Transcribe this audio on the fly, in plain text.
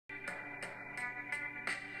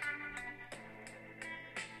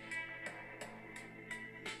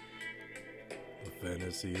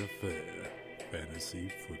Fantasy Affair,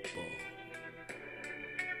 Fantasy Football.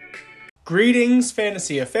 Greetings,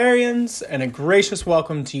 Fantasy Affarians, and a gracious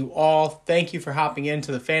welcome to you all. Thank you for hopping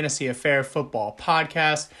into the Fantasy Affair Football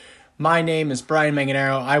Podcast. My name is Brian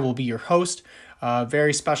Manganaro. I will be your host.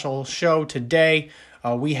 Very special show today.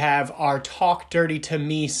 We have our Talk Dirty to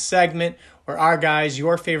Me segment, where our guys,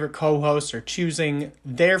 your favorite co-hosts, are choosing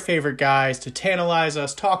their favorite guys to tantalize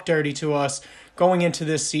us, talk dirty to us, going into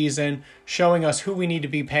this season, showing us who we need to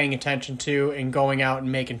be paying attention to and going out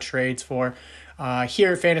and making trades for.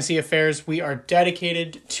 Here at Fantasy Affairs, we are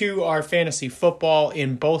dedicated to our fantasy football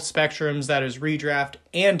in both spectrums, that is Redraft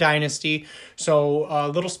and Dynasty. So a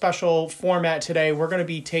little special format today. We're going to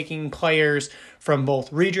be taking players from both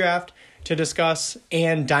Redraft to discuss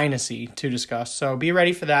and Dynasty to discuss. So be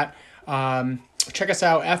ready for that. Check us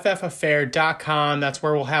out, ffaffair.com. That's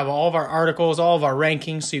where we'll have all of our articles, all of our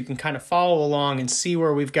rankings, so you can kind of follow along and see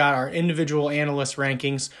where we've got our individual analyst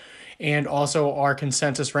rankings and also our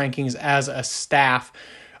consensus rankings as a staff.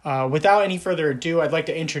 Without any further ado, I'd like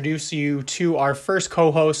to introduce you to our first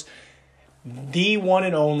co-host, the one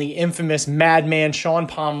and only infamous madman, Sean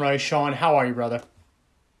Pomeroy. Sean, how are you, brother?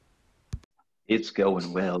 It's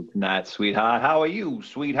going well tonight, sweetheart. How are you,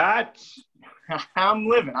 sweethearts? I'm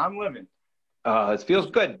living. It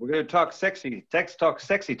feels good. We're going to talk sexy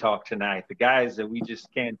talk tonight. The guys that we just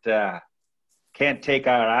can't take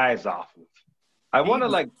our eyes off of. I want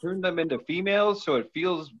to turn them into females so it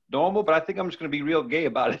feels normal, but I think I'm just going to be real gay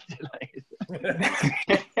about it tonight.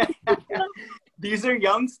 These are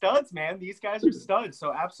young studs, man. These guys are studs.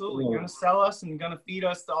 So absolutely, you're going to sell us and going to feed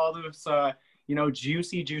us to all this,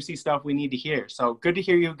 juicy stuff we need to hear. So good to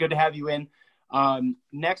hear you. Good to have you in.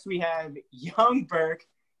 Next we have Young Burke,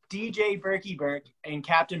 DJ Berkey Burke, and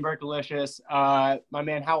Captain Burkelicious. My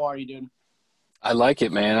man, how are you, dude? I like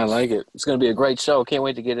it, man. I like it. It's going to be a great show. Can't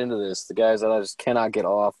wait to get into this. The guys that I just cannot get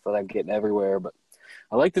off, that I'm getting everywhere. But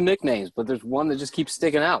I like the nicknames, but there's one that just keeps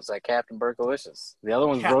sticking out. It's like Captain Burkelicious. The other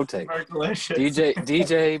one's Rotate.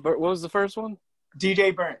 DJ, what was the first one?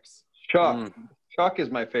 DJ Burks. Chuck. Chuck is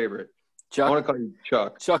my favorite. Chuck. I want to call you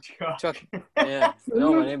Chuck. Chuck. Yeah.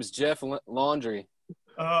 No, my name is Jeff Laundry.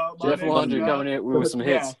 Jeff Laundry coming in with some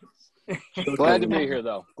hits. Yeah. Glad to be here,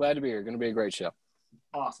 though. Glad to be here. Going to be a great show.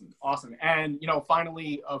 Awesome. And,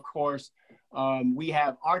 finally, of course, we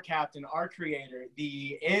have our captain, our creator,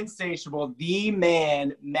 the insatiable, the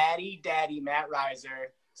man, Matty Daddy, Matt Reiser.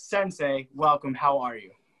 Sensei, welcome. How are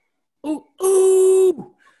you?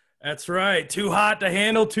 Ooh. That's right. Too hot to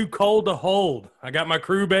handle, too cold to hold. I got my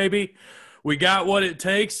crew, baby. We got what it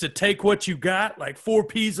takes to take what you got, like 4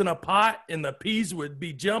 peas in a pot, and the peas would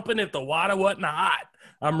be jumping if the water wasn't hot.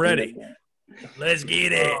 I'm ready. Let's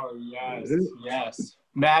get it. Oh, yes.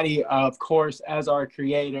 Maddie, of course, as our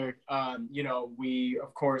creator, we,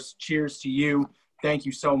 of course, cheers to you. Thank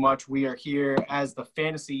you so much. We are here as the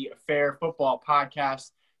Fantasy Affair Football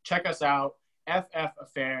Podcast. Check us out,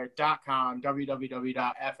 ffaffair.com,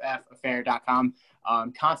 www.ffaffair.com.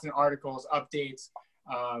 Constant articles, updates.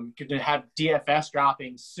 Going to have DFS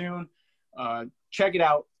dropping soon. Check it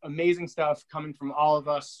out. Amazing stuff coming from all of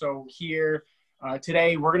us. So here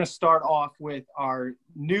today, we're going to start off with our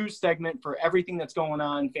news segment for everything that's going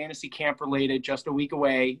on, fantasy camp related, just a week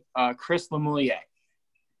away. Chris Lemoulier.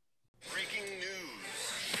 Breaking news.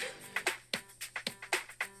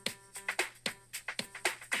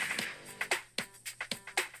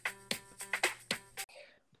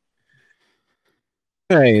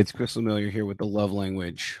 Hey, it's Chris Lemoulier here with The Love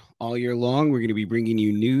Language. All year long, we're going to be bringing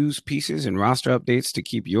you news, pieces, and roster updates to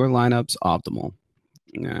keep your lineups optimal.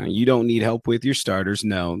 You don't need help with your starters.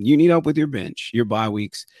 No, you need help with your bench, your bye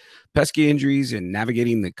weeks, pesky injuries, and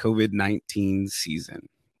navigating the COVID-19 season.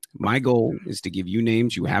 My goal is to give you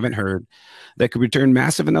names you haven't heard that could return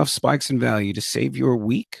massive enough spikes in value to save your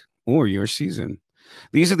week or your season.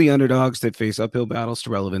 These are the underdogs that face uphill battles to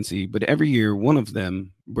relevancy, but every year one of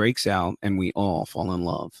them breaks out and we all fall in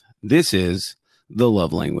love. This is The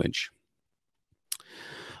Love Language.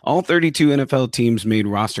 All 32 NFL teams made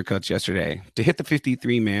roster cuts yesterday to hit the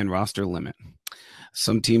 53-man roster limit.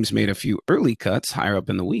 Some teams made a few early cuts higher up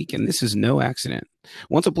in the week, and this is no accident.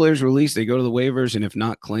 Once a player's released, they go to the waivers, and if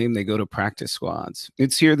not claimed, they go to practice squads.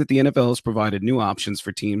 It's here that the NFL has provided new options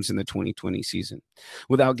for teams in the 2020 season.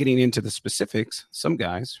 Without getting into the specifics, some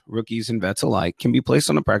guys, rookies and vets alike, can be placed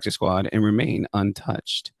on a practice squad and remain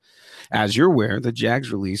untouched. As you're aware, the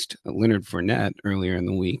Jags released Leonard Fournette earlier in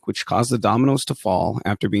the week, which caused the dominoes to fall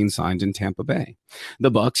after being signed in Tampa Bay.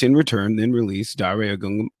 The Bucs, in return, then released Dare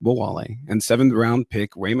Ogunbowale and 7th-round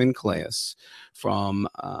pick Raymond Calais from,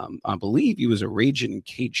 I believe he was a Ragin'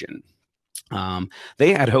 Cajun.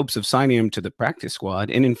 They had hopes of signing him to the practice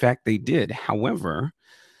squad, and in fact, they did. However,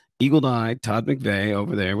 eagle-eyed Todd McVay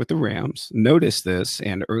over there with the Rams noticed this,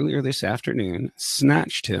 and earlier this afternoon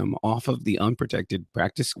snatched him off of the unprotected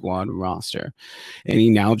practice squad roster. And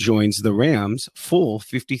he now joins the Rams' full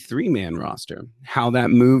 53-man roster. How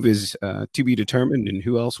that move is to be determined and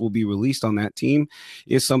who else will be released on that team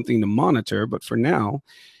is something to monitor. But for now,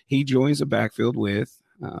 he joins the backfield with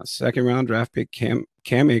second-round draft pick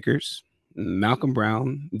Cam Akers, Malcolm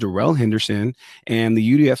Brown, Darrell Henderson, and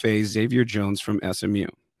the UDFA Xavier Jones from SMU.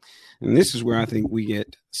 And this is where I think we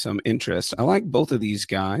get some interest. I like both of these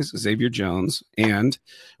guys, Xavier Jones and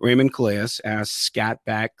Raymond Calais, as scat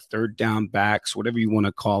back, third down backs, whatever you want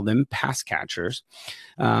to call them, pass catchers.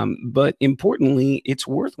 But importantly, it's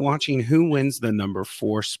worth watching who wins the number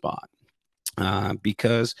 4 spot.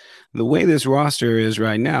 Because the way this roster is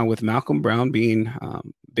right now, with Malcolm Brown being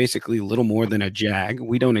basically a little more than a jag,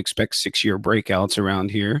 we don't expect 6-year breakouts around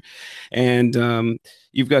here. And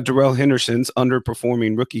you've got Darrell Henderson's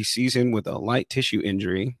underperforming rookie season with a light tissue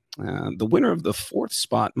injury. The winner of the 4th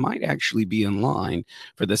spot might actually be in line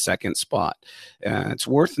for the 2nd spot. It's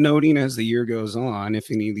worth noting as the year goes on,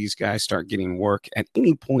 if any of these guys start getting work at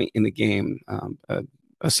any point in the game,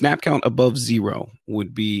 a snap count above 0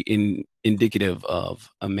 would be indicative of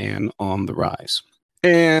a man on the rise.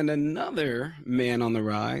 And another man on the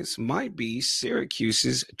rise might be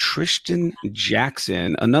Syracuse's Tristan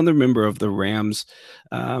Jackson, another member of the Rams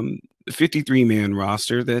 53-man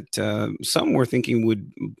roster that some were thinking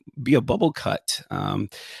would be a bubble cut.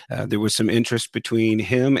 There was some interest between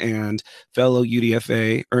him and fellow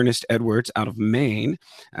UDFA Ernest Edwards out of Maine.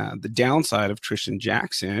 The downside of Tristan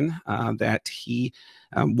Jackson, that he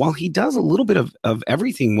while he does a little bit of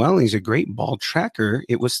everything well, he's a great ball tracker,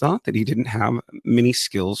 it was thought that he didn't have many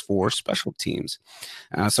skills for special teams.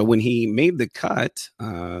 So when he made the cut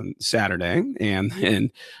Saturday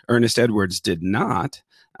and Ernest Edwards did not,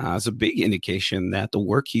 it's a big indication that the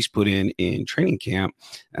work he's put in training camp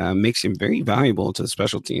makes him very valuable to the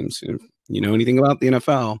special teams. If you know anything about the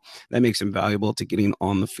NFL, that makes him valuable to getting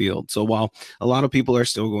on the field. So while a lot of people are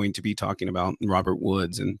still going to be talking about Robert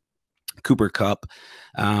Woods and Cooper Kupp,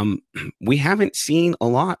 we haven't seen a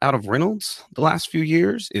lot out of Reynolds the last few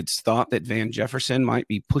years. It's thought that Van Jefferson might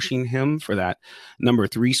be pushing him for that number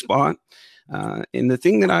 3 spot. And the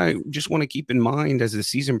thing that I just want to keep in mind as the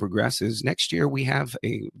season progresses, next year we have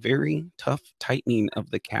a very tough tightening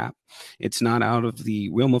of the cap. It's not out of the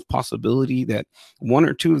realm of possibility that 1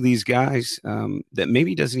 or 2 of these guys that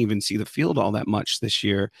maybe doesn't even see the field all that much this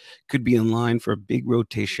year could be in line for a big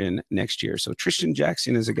rotation next year. So Tristan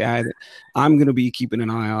Jackson is a guy that I'm going to be keeping an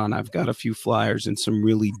eye on. I've got a few flyers in some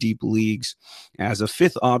really deep leagues as a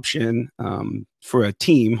 5th option for a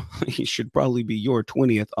team. He should probably be your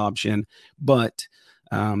 20th option, but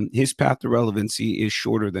his path to relevancy is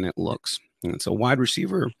shorter than it looks. And it's a wide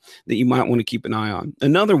receiver that you might want to keep an eye on.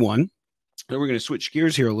 Another one, and we're going to switch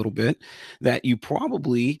gears here a little bit, that you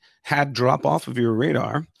probably had drop off of your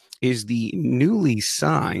radar is the newly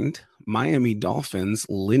signed Miami Dolphins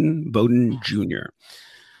Lynn Bowden Jr.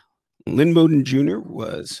 Lynn Bowden Jr.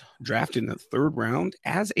 was drafted in the 3rd round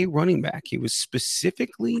as a running back. He was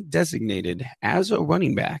specifically designated as a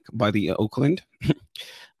running back by the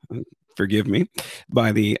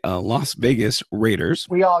by the Las Vegas Raiders.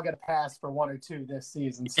 We all get a pass for 1 or 2 this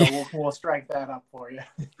season, so we'll strike that up for you.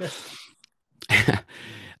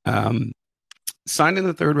 Signed in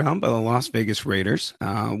the 3rd round by the Las Vegas Raiders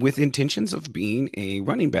with intentions of being a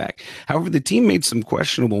running back. However, the team made some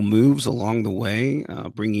questionable moves along the way,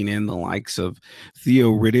 bringing in the likes of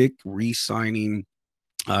Theo Riddick, re-signing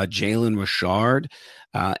Jalen Richard.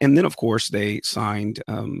 And then, of course, they signed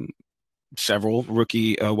several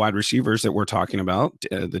rookie wide receivers that we're talking about,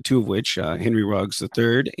 the 2 of which, Henry Ruggs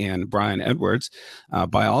III and Brian Edwards,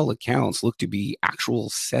 by all accounts, look to be actual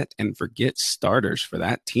set and forget starters for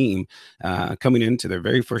that team coming into their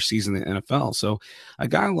very first season in the NFL. So a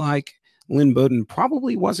guy like Lynn Bowden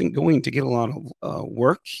probably wasn't going to get a lot of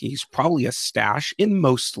work. He's probably a stash in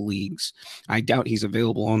most leagues. I doubt he's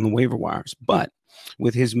available on the waiver wires, but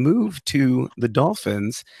with his move to the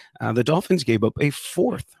Dolphins gave up a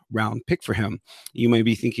 4th round pick for him. You may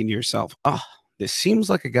be thinking to yourself, this seems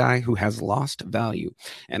like a guy who has lost value.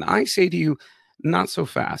 And I say to you, not so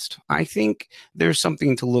fast. I think there's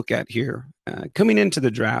something to look at here. Coming into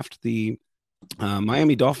the draft, the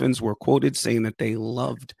Miami Dolphins were quoted saying that they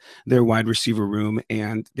loved their wide receiver room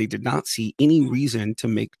and they did not see any reason to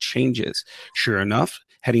make changes. Sure enough,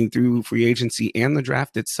 heading through free agency and the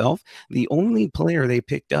draft itself. The only player they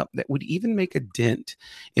picked up that would even make a dent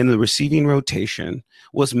in the receiving rotation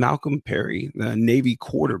was Malcolm Perry, the Navy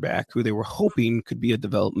quarterback, who they were hoping could be a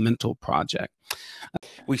developmental project.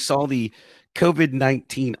 We saw the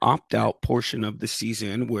COVID-19 opt-out portion of the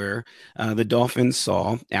season where the Dolphins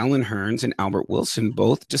saw Allen Hurns and Albert Wilson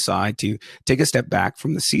both decide to take a step back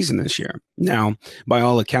from the season this year. Now, by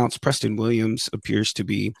all accounts, Preston Williams appears to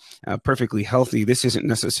be perfectly healthy. This isn't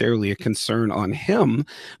necessarily a concern on him,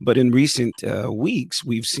 but in recent weeks,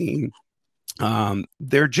 we've seen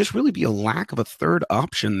there just really be a lack of a third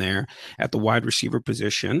option there at the wide receiver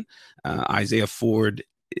position. Isaiah Ford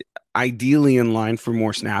ideally in line for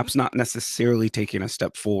more snaps, not necessarily taking a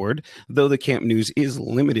step forward, though the camp news is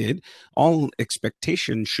limited. All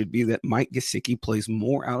expectations should be that Mike Gesicki plays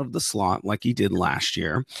more out of the slot like he did last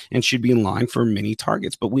year and should be in line for many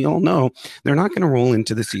targets. But we all know they're not going to roll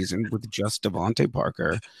into the season with just Devontae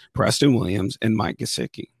Parker, Preston Williams, and Mike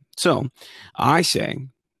Gesicki. So I say,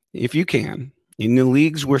 if you can, in the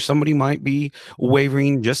leagues where somebody might be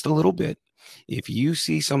wavering just a little bit, if you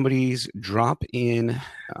see somebody's drop in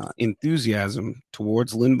enthusiasm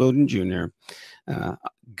towards Lynn Bowden Jr.,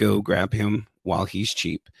 go grab him while he's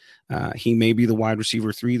cheap. He may be the wide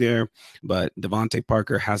receiver 3 there, but Devontae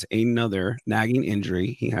Parker has another nagging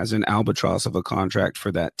injury. He has an albatross of a contract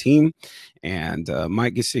for that team, and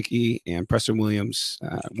Mike Gesicki and Preston Williams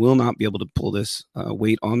will not be able to pull this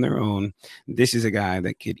weight on their own. This is a guy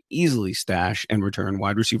that could easily stash and return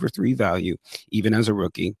wide receiver 3 value, even as a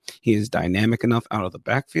rookie. He is dynamic enough out of the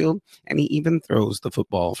backfield, and he even throws the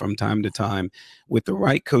football from time to time with the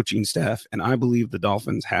right coaching staff, and I believe the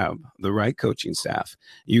Dolphins have the right coaching staff.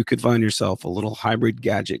 You could find yourself a little hybrid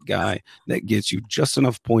gadget guy that gets you just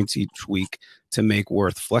enough points each week to make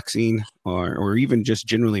worth flexing or even just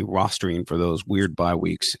generally rostering for those weird bye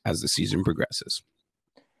weeks as the season progresses.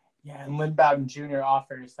 Yeah, and Lynn Bowden Jr.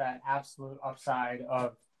 offers that absolute upside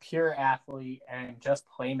of pure athlete and just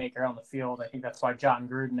playmaker on the field. I think that's why John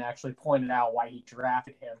Gruden actually pointed out why he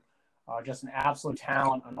drafted him. Just an absolute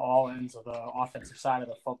talent on all ends of the offensive side of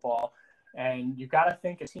the football. And you got to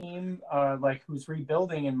think a team like who's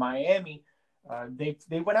rebuilding in Miami, they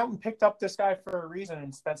went out and picked up this guy for a reason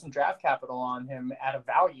and spent some draft capital on him at a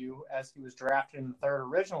value as he was drafted in the 3rd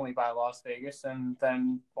originally by Las Vegas and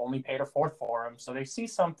then only paid a 4th for him. So they see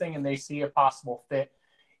something and they see a possible fit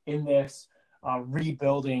in this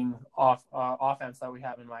rebuilding offense that we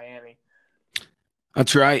have in Miami.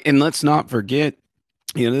 That's right. And let's not forget,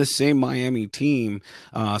 this same Miami team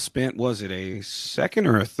spent, was it a 2nd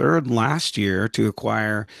or a 3rd last year to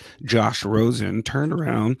acquire Josh Rosen, turned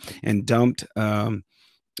around and dumped a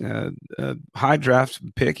high draft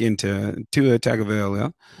pick into Tua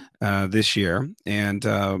Tagovailoa this year. And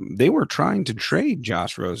they were trying to trade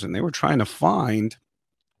Josh Rosen. They were trying to find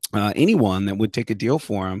anyone that would take a deal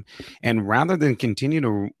for him. And rather than continue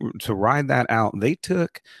to ride that out, they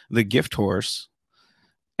took the gift horse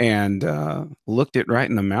and looked it right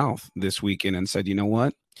in the mouth this weekend and said, you know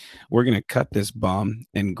what? We're going to cut this bum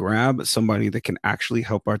and grab somebody that can actually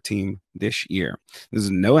help our team this year. This is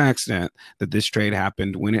no accident that this trade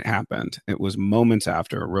happened when it happened. It was moments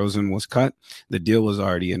after Rosen was cut. The deal was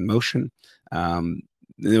already in motion.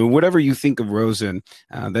 Whatever you think of Rosen,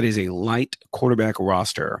 that is a light quarterback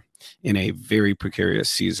roster in a very precarious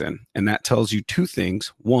season. And that tells you 2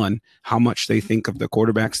 things. 1, how much they think of the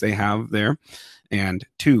quarterbacks they have there. And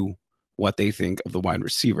 2, what they think of the wide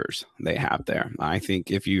receivers they have there. I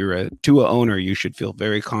think if you're a Tua owner, you should feel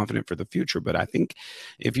very confident for the future. But I think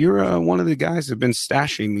if you're one of the guys that have been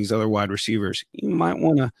stashing these other wide receivers, you might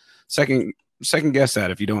want to second guess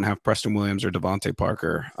that if you don't have Preston Williams or Devontae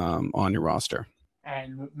Parker on your roster.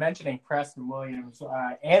 And mentioning Preston Williams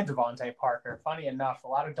and Devontae Parker, funny enough, a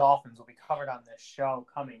lot of Dolphins will be covered on this show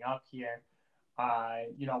coming up here.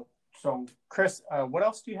 So, Chris, what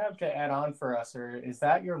else do you have to add on for us, or is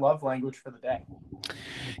that your love language for the day?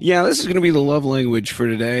 Yeah, this is going to be the love language for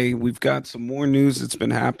today. We've got some more news that's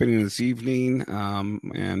been happening this evening,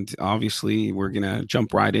 and obviously we're going to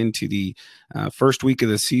jump right into the first week of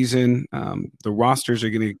the season. The rosters are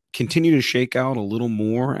going to continue to shake out a little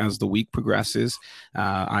more as the week progresses.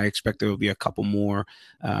 I expect there will be a couple more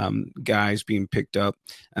guys being picked up.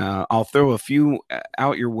 I'll throw a few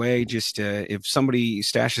out your way just if somebody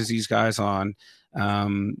stashes these guys on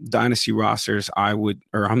dynasty rosters,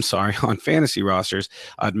 on fantasy rosters,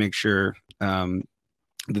 I'd make sure that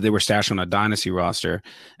they were stashed on a dynasty roster.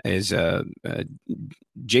 Is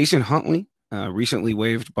Jason Huntley, recently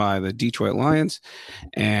waived by the Detroit Lions,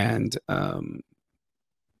 and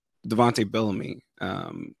Devontae Bellamy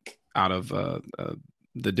out of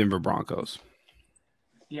the Denver Broncos.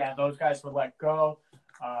 Yeah, those guys were let go.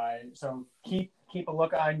 So keep a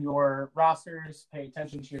look on your rosters, pay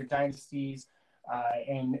attention to your dynasties,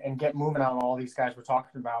 and get moving on all these guys we're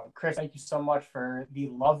talking about. Chris, thank you so much for the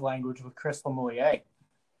love language with Chris Lemoulier.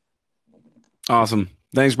 Awesome.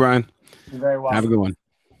 Thanks, Brian. You're very welcome. Have a good one.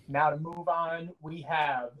 Now to move on, we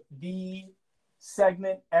have the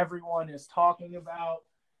segment everyone is talking about.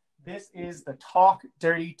 This is the Talk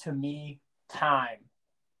Dirty to Me time.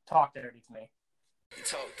 Talk dirty to me.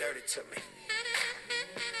 Talk dirty to me.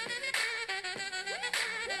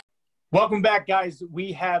 Welcome back, guys.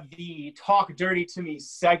 We have the Talk Dirty to Me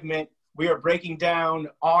segment. We are breaking down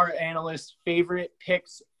our analysts' favorite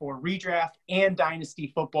picks for redraft and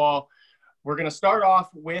dynasty football. We're going to start off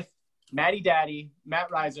with Matty Daddy, Matt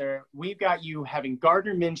Reiser. We've got you having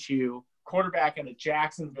Gardner Minshew, quarterback out of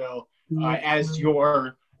Jacksonville, as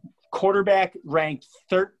your quarterback ranked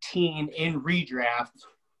 13 in redraft.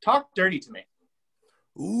 Talk dirty to me.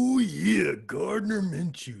 Oh, yeah, Gardner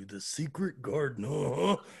Minshew, the secret gardener.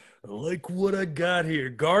 Huh? I like what I got here.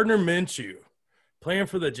 Gardner Minshew, playing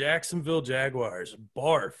for the Jacksonville Jaguars.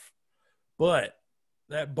 Barf. But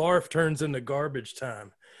that barf turns into garbage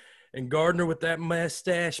time. And Gardner with that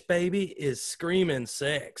mustache, baby, is screaming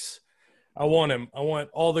sex. I want him. I want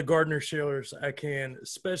all the Gardner shares I can,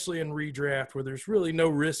 especially in redraft where there's really no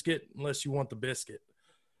risk it unless you want the biscuit.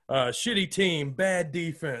 Shitty team, bad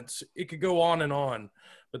defense. It could go on and on.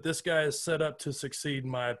 But this guy is set up to succeed, in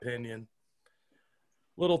my opinion.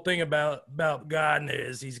 Little thing about Gardner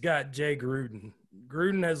is he's got Jay Gruden.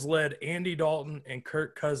 Gruden has led Andy Dalton and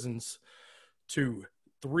Kirk Cousins to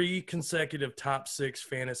 3 consecutive top 6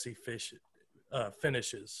 fantasy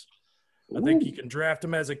finishes. I think you can draft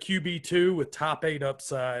him as a QB2 with top 8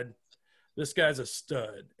 upside. This guy's a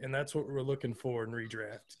stud, and that's what we're looking for in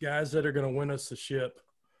redraft. Guys that are going to win us the ship.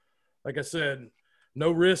 Like I said,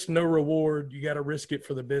 no risk, no reward. You got to risk it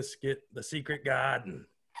for the biscuit, the secret garden.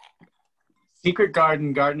 Secret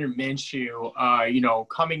Garden, Gardner Minshew,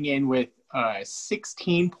 coming in with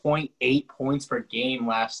 16.8 points per game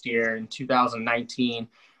last year in 2019.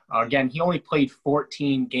 Again, he only played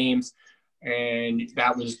 14 games, and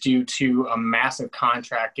that was due to a massive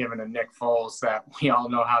contract given to Nick Foles that we all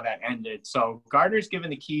know how that ended. So Gardner's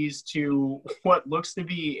given the keys to what looks to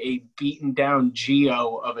be a beaten down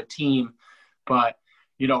Geo of a team. But,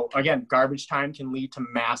 again, garbage time can lead to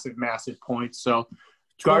massive, massive points. So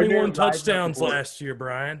 21 touchdowns last year,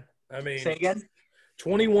 Brian. I mean, say again?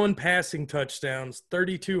 21 passing touchdowns,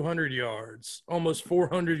 3,200 yards, almost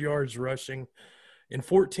 400 yards rushing in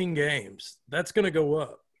 14 games. That's going to go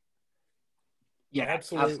up. Yeah,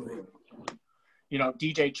 absolutely.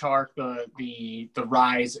 DJ Chark, the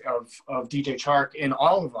rise of DJ Chark in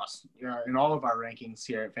all of us, in all of our rankings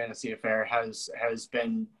here at Fantasy Affair has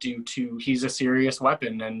been due to he's a serious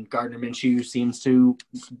weapon, and Gardner Minshew seems to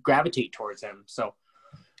gravitate towards him. So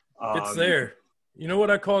it's there. You know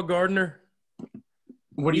what I call Gardner?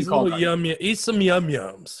 What do you call Gardner? He's some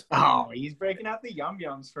yum-yums. Oh, he's breaking out the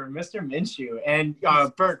yum-yums for Mr. Minshew. And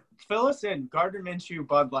Bert, fill us in. Gardner Minshew,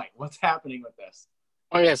 Bud Light. What's happening with this?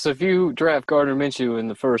 Oh, yeah, so if you draft Gardner Minshew in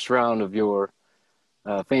the first round of your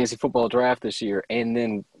fantasy football draft this year, and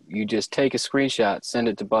then you just take a screenshot, send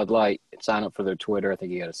it to Bud Light, and sign up for their Twitter. I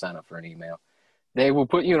think you got to sign up for an email. They will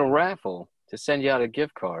put you in a raffle to send you out a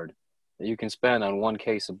gift card that you can spend on 1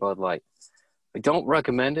 case of Bud Light. I don't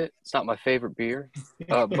recommend it. It's not my favorite beer.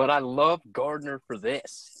 But I love Gardner for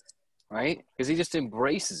this, right? Because he just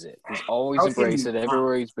embraces it. He's always embraced it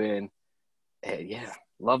everywhere he's been. Hey, yeah,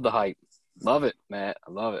 love the hype. Love it, Matt.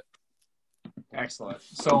 I love it. Excellent.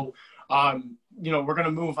 So, we're going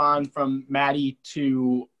to move on from Maddie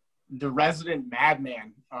to the resident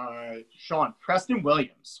madman, Sean. Preston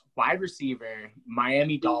Williams, wide receiver,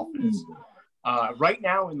 Miami Dolphins. Right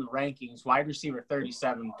now in the rankings, wide receiver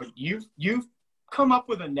 37, but you've come up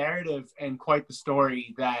with a narrative and quite the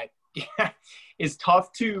story that is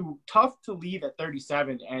tough to leave at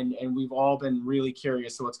 37, and we've all been really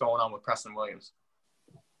curious to what's going on with Preston Williams.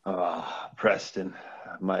 Preston,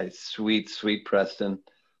 my sweet, sweet Preston.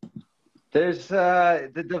 There's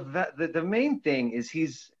the main thing is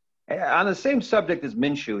he's on the same subject as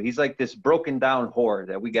Minshew. He's like this broken down whore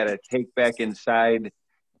that we got to take back inside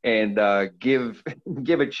and give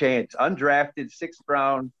a chance. Undrafted 6th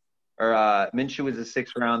round, or Minshew was a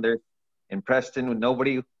 6th rounder, and Preston,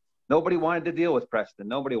 nobody wanted to deal with Preston.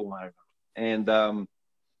 Nobody wanted him.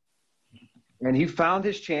 And he found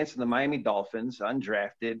his chance in the Miami Dolphins,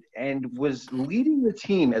 undrafted, and was leading the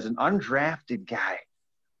team as an undrafted guy,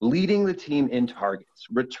 leading the team in targets,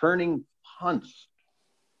 returning punts.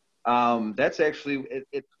 That's actually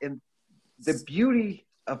it. And the beauty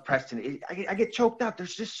of Preston. I get choked up.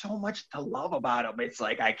 There's just so much to love about him. It's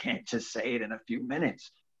like I can't just say it in a few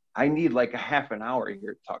minutes. I need like a half an hour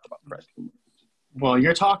here to talk about Preston. Well,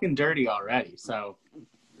 you're talking dirty already, so.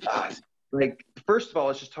 Like, first of all,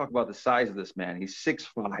 let's just talk about the size of this man. He's 6'5",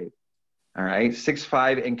 all right?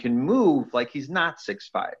 6'5", and can move like he's not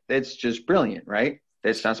 6'5". That's just brilliant, right?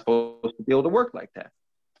 That's not supposed to be able to work like that.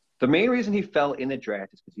 The main reason he fell in the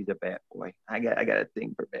draft is because he's a bad boy. I got a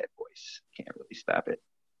thing for bad boys. Can't really stop it.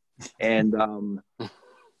 And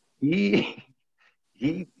he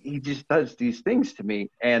just does these things to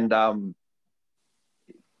me. And hold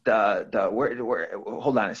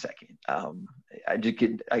on a second. I just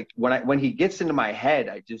get when he gets into my head,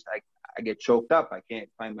 I get choked up. I can't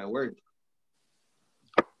find my words.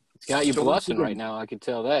 It's got you blushing right now. I can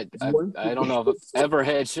tell that. I don't know if I've ever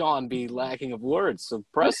had Sean be lacking of words. So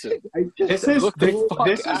Preston, This is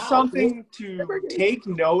something to take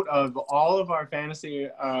note of. All of our fantasy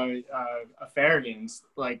Affairians,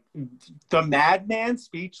 like the madman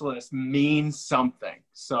speechless means something.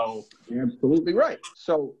 So you're absolutely right.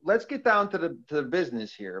 So let's get down to the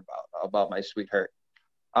business here about my sweetheart.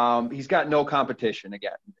 He's got no competition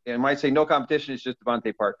again. And when I say no competition, it's just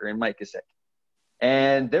Devontae Parker and Mike Gesicki.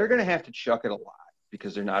 And they're going to have to chuck it a lot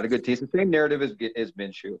because they're not a good team. It's the same narrative as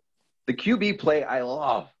Minshew. The QB play I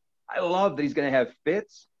love. I love that he's going to have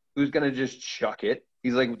Fitz, who's going to just chuck it.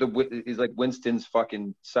 He's like Winston's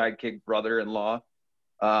fucking sidekick brother-in-law,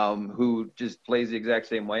 who just plays the exact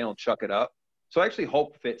same way and will chuck it up. So I actually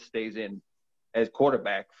hope Fitz stays in as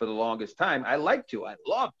quarterback for the longest time. I love Tua.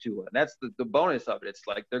 And that's the bonus of it. It's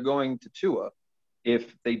like they're going to Tua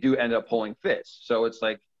if they do end up pulling Fitz. So it's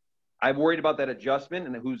like, I'm worried about that adjustment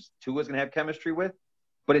and who's Tua's going to have chemistry with.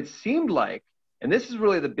 But it seemed like, and this is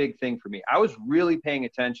really the big thing for me, I was really paying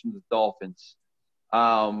attention to the Dolphins,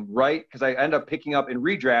 right? Because I ended up picking up in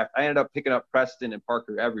redraft, Preston and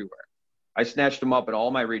Parker everywhere. I snatched them up in all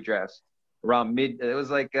my redrafts around mid. It was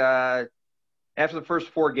like after the first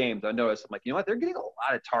 4 games, I noticed, I'm like, you know what? They're getting a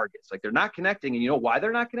lot of targets. Like, they're not connecting. And you know why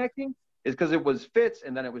they're not connecting? Is because it was Fitz,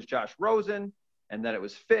 and then it was Josh Rosen, and then it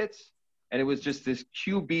was Fitz. And it was just this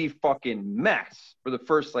QB fucking mess for the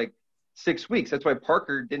first, 6 weeks. That's why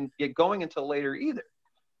Parker didn't get going until later either.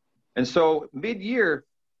 And so mid-year,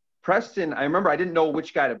 Preston, I remember I didn't know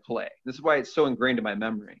which guy to play. This is why it's so ingrained in my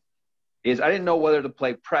memory, is I didn't know whether to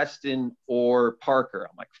play Preston or Parker.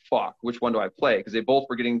 I'm like, fuck, which one do I play? Because they both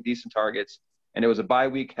were getting decent targets, and it was a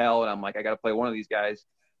bye-week hell, and I'm like, I got to play one of these guys.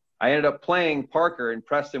 I ended up playing Parker, and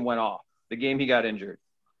Preston went off the game he got injured.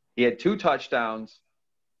 He had 2 touchdowns.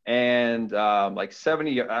 And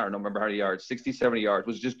 70, I don't remember how many yards, 60, 70 yards,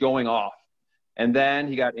 was just going off. And then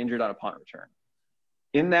he got injured on a punt return.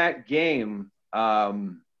 In that game,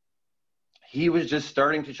 he was just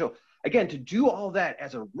starting to show, again, to do all that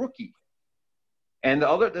as a rookie. And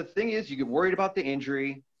the thing is, you get worried about the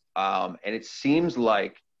injury, and it seems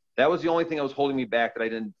like that was the only thing that was holding me back, that I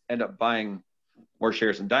didn't end up buying more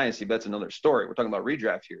shares in Dynasty. But that's another story. We're talking about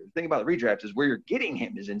redraft here. The thing about the redraft is where you're getting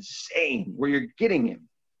him is insane. Where you're getting him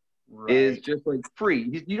is just like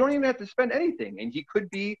free. You don't even have to spend anything, and he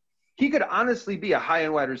could honestly be a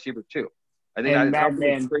high-end wide receiver too. I think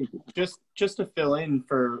man, just to fill in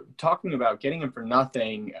for talking about getting him for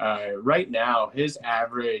nothing. Right now, his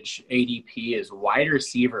average ADP is wide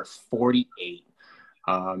receiver 48.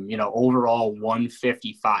 Overall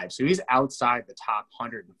 155. So he's outside the top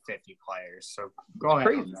 150 players. So go ahead.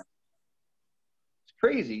 Crazy.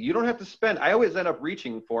 Crazy. You don't have to spend. I always end up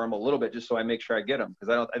reaching for him a little bit just so I make sure I get him,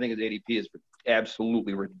 because I think his ADP is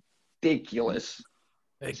absolutely ridiculous.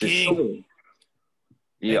 Hey, King.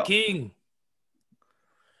 Yeah. Hey, King.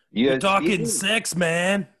 You're talking sex,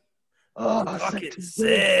 man. Oh, talking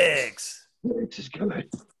sex. Sex is good.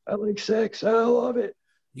 I like sex. I love it.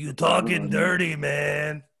 You talking dirty,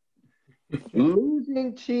 man.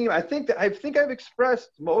 Losing team. I think I've expressed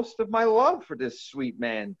most of my love for this sweet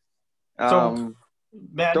man. So,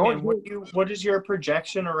 Madman, what is your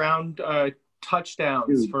projection around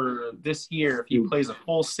touchdowns for this year if he plays a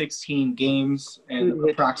full 16 games and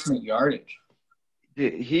approximate yardage?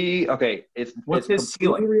 What's his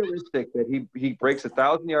ceiling? Realistic that he breaks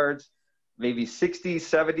 1,000 yards, maybe 60,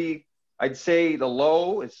 70. I'd say the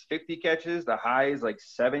low is 50 catches, the high is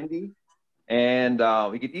 70, and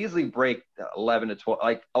he could easily break 11 to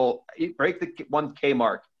 12. Break the 1K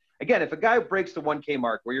mark. Again, if a guy breaks the 1K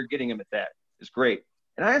mark, where you're getting him at that is great.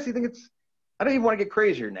 And I honestly think I don't even want to get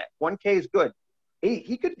crazier than that. 1K is good.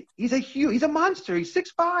 He's a monster. He's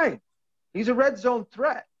 6'5". He's a red zone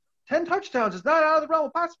threat. 10 touchdowns is not out of the realm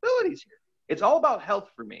of possibilities here. It's all about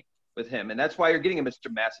health for me with him, and that's why you're getting him at a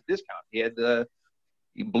massive discount.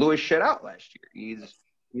 He blew his shit out last year. He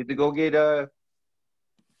had to go get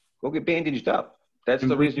Go get bandaged up. That's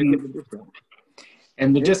the reason you're getting the discount.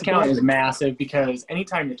 And the discount is massive because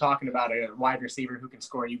anytime you're talking about a wide receiver who can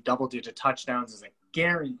score you double-digit touchdowns is a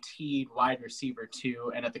guaranteed wide receiver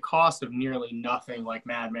too, and at the cost of nearly nothing, like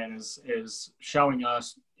Madman is showing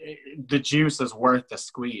us, the juice is worth the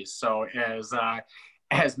squeeze. So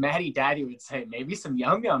as Maddie Daddy would say, maybe some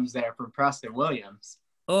yum yums there from Preston Williams.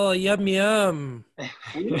 Oh, yum yum.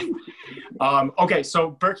 Okay,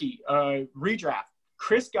 so Berkey, redraft.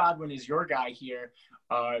 Chris Godwin is your guy here.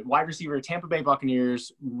 Wide receiver, Tampa Bay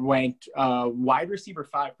Buccaneers, ranked wide receiver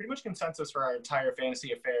 5, pretty much consensus for our entire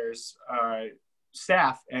Fantasy Affairs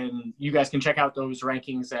staff. And you guys can check out those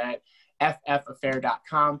rankings at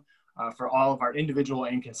ffaffair.com for all of our individual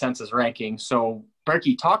and consensus rankings. So,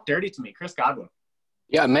 Berkey, talk dirty to me. Chris Godwin.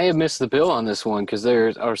 Yeah, I may have missed the bill on this one because they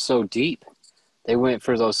are so deep. They went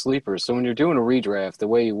for those sleepers. So when you're doing a redraft, the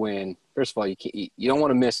way you win, first of all, you don't want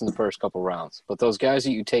to miss in the first couple rounds. But those guys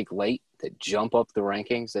that you take late that jump up the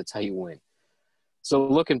rankings, that's how you win. So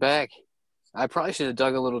looking back, I probably should have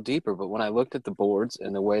dug a little deeper. But when I looked at the boards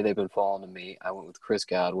and the way they've been falling to me, I went with Chris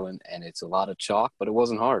Godwin, and it's a lot of chalk, but it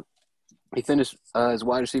wasn't hard. He finished as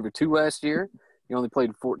wide receiver 2 last year. He only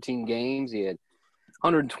played 14 games. He had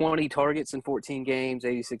 120 targets in 14 games,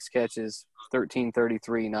 86 catches,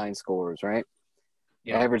 1333, 9 scores, right?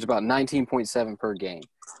 Yeah. Average about 19.7 per game.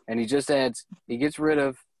 And he gets rid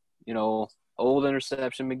of, old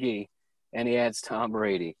interception McGee, and he adds Tom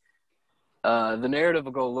Brady. The narrative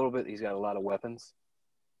will go a little bit. He's got a lot of weapons.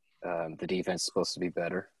 The defense is supposed to be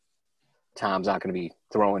better. Tom's not going to be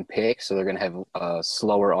throwing picks, so they're going to have a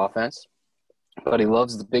slower offense. But he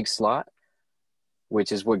loves the big slot,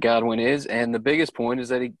 which is what Godwin is. And the biggest point is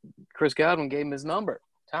that Chris Godwin gave him his number.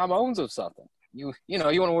 Tom owns him something. You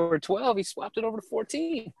want to wear 12, he swapped it over to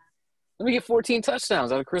 14. Let me get 14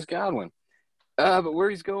 touchdowns out of Chris Godwin. But where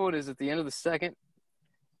he's going is at the end of the second.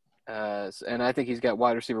 And I think he's got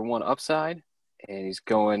wide receiver 1 upside. And he's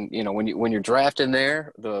going, when you're drafting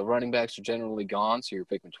there, the running backs are generally gone. So you're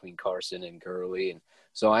picking between Carson and Gurley. And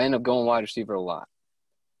so I end up going wide receiver a lot.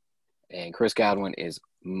 And Chris Godwin is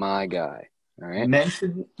my guy. All right.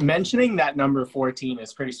 Mentioning that number 14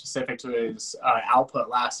 is pretty specific to his output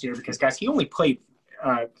last year because, guys, he only played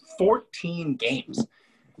 14 games.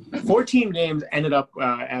 14 games ended up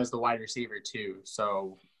as the wide receiver, too.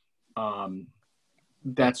 So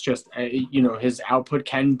that's just, his output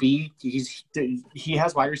can be – he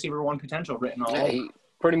has wide receiver 1 potential written all over. He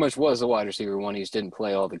pretty much was a wide receiver 1. He just didn't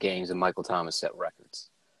play all the games, and Michael Thomas set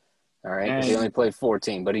records. All right. Because he only played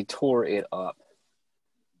 14, but he tore it up.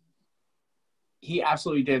 He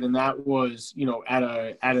absolutely did, and that was, at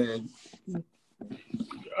a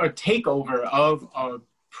takeover of a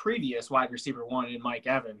previous wide receiver 1 in Mike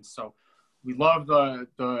Evans. So we love the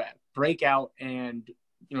breakout, and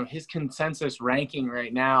his consensus ranking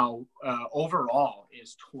right now overall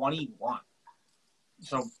is 21.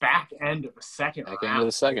 So back end of the second. Back end of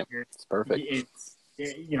the second. It's perfect.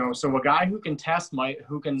 So a guy who can test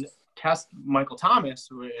Michael Thomas,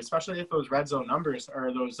 especially if those red zone numbers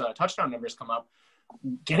or those touchdown numbers come up,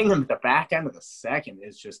 getting them at the back end of the second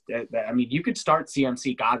is just – I mean, you could start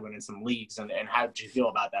CMC Godwin in some leagues, and how did you feel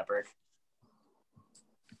about that, Burke?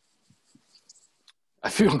 I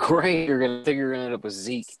feel great. You're going to end up with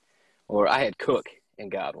Zeke, or I had Cook and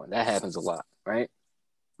Godwin. That happens a lot, right?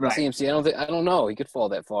 Right. CMC, I don't know. He could fall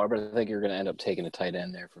that far, but I think you're going to end up taking a tight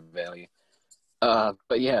end there for value.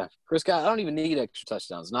 But yeah, Chris Godwin, I don't even need extra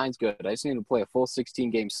touchdowns. 9's good. I just need to play a full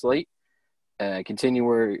 16-game slate, continue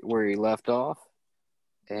where he left off.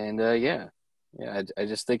 And, I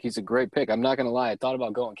just think he's a great pick. I'm not going to lie. I thought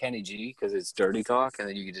about going Kenny G because it's dirty talk, and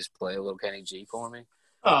then you could just play a little Kenny G for me.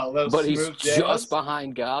 Oh, but he's just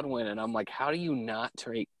behind Godwin, and I'm like, how do you not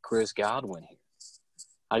take Chris Godwin here?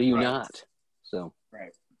 How do you not? So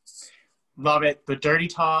right. Love it. The dirty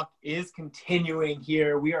talk is continuing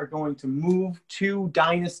here. We are going to move to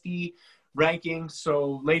Dynasty rankings.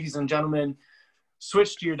 So, ladies and gentlemen,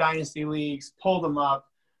 switch to your Dynasty leagues, pull them up,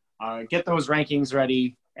 get those rankings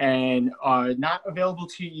ready. And not available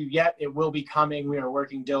to you yet. It will be coming. We are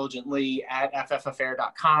working diligently at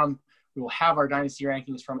ffaffair.com. We will have our Dynasty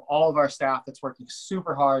rankings from all of our staff that's working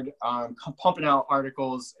super hard, pumping out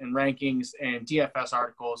articles and rankings and DFS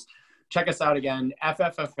articles. Check us out again,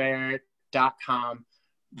 ffaffair.com.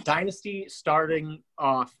 Dynasty starting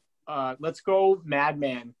off. Let's go,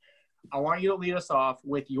 Madman. I want you to lead us off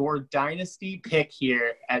with your Dynasty pick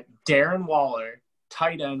here at Darren Waller,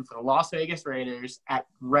 tight end for the Las Vegas Raiders, at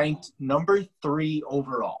ranked number 3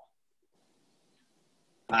 overall.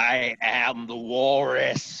 I am the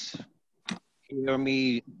walrus. Hear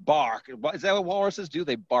me bark. Is that what walruses do?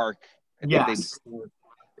 They bark. Yes.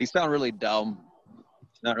 They sound really dumb.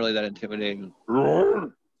 Not really that intimidating.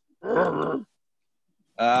 The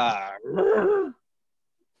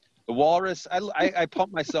walrus. I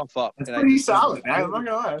pumped myself up. It's and pretty solid. I'm not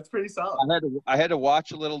gonna lie, it's pretty solid. I had to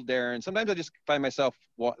watch a little Darren. Sometimes I just find myself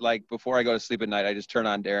like before I go to sleep at night, I just turn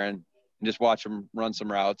on Darren and just watch him run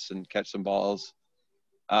some routes and catch some balls.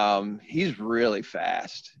 He's really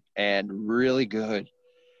fast and really good.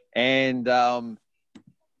 And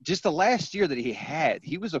just the last year that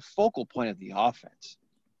he was a focal point of the offense.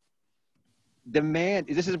 The man,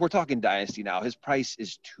 we're talking dynasty now. His price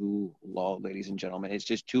is too low, ladies and gentlemen. It's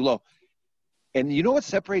just too low. And you know what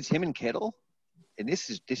separates him and Kittle? And this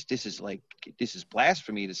is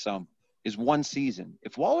blasphemy to some, is one season.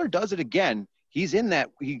 If Waller does it again, he's in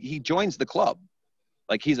that, he joins the club.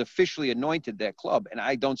 Like he's officially anointed that club. And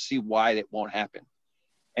I don't see why that won't happen.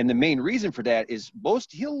 And the main reason for that is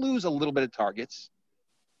he'll lose a little bit of targets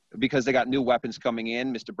because they got new weapons coming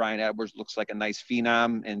in. Mr. Brian Edwards looks like a nice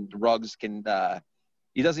phenom, and Ruggs can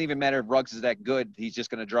he doesn't even matter if Ruggs is that good. He's just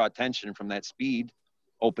going to draw attention from that speed,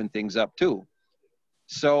 open things up too.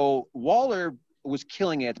 So Waller was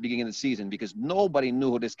killing it at the beginning of the season because nobody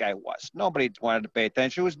knew who this guy was. Nobody wanted to pay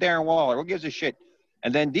attention. It was Darren Waller. Who gives a shit?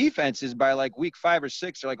 And then defenses by like week 5 or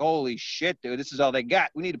 6 are like, holy shit, dude, this is all they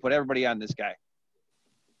got. We need to put everybody on this guy.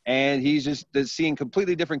 And he's just seeing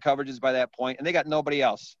completely different coverages by that point, and they got nobody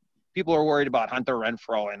else. People are worried about Hunter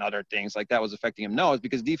Renfrow and other things like that was affecting him. No, it's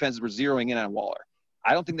because defenses were zeroing in on Waller.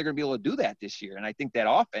 I don't think they're going to be able to do that this year. And I think that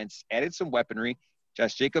offense added some weaponry.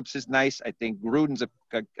 Josh Jacobs is nice. I think Gruden's a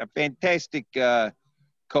fantastic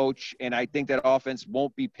coach, and I think that offense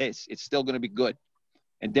won't be pissed. It's still going to be good.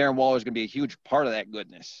 And Darren Waller is going to be a huge part of that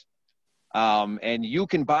goodness. And you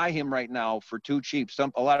can buy him right now for too cheap.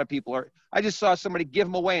 A lot of people are. I just saw somebody give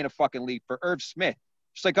him away in a fucking league for Irv Smith.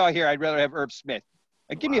 Just like, oh, here, I'd rather have Irv Smith.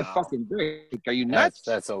 Like, give me a fucking break. Are you nuts?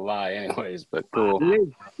 That's a lie, anyways. But cool.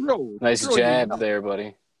 Nice Throw jab there,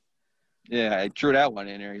 buddy. Yeah, I threw that one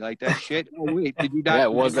in there. You like that shit? Oh wait, did you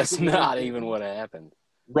not? That's not even what happened.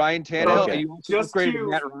 Ryan Tannehill. Okay. You also upgraded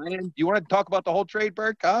Matt Ryan. Do you want to talk about the whole trade,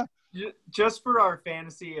 Burke? Huh? Just for our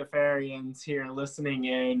fantasy affarians here listening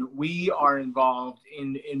in, we are involved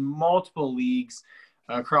in multiple leagues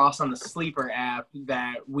across on the Sleeper app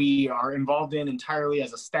that we are involved in entirely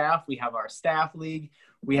as a staff. We have our staff league.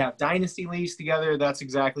 We have dynasty leagues together. That's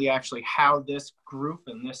exactly actually how this group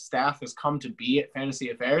and this staff has come to be at Fantasy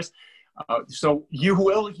Affairs. So you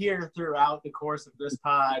will hear throughout the course of this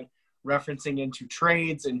pod referencing into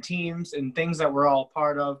trades and teams and things that we're all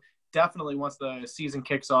part of. Definitely once the season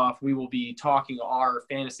kicks off, we will be talking our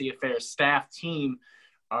Fantasy Affairs staff team.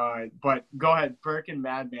 But go ahead, Burke and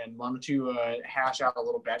Madman, why don't you hash out a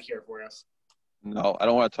little bet here for us? No, I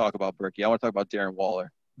don't want to talk about Berkey. I want to talk about Darren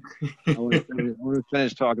Waller. I want to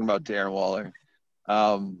finish talking about Darren Waller.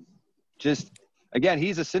 Again,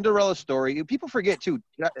 he's a Cinderella story. People forget, too,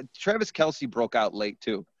 Travis Kelce broke out late,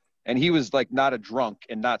 too. And he was, like, not a drunk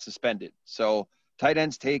and not suspended. So tight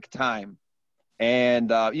ends take time.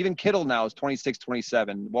 And even Kittle now is 26,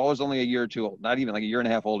 27. Waller's only a year or two old, not even like a year and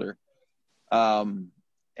a half older. Tight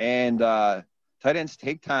ends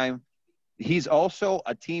take time. He's also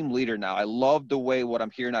a team leader now. I love what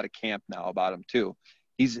I'm hearing out of camp now about him, too.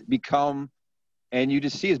 He's become – and you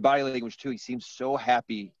just see his body language, too. He seems so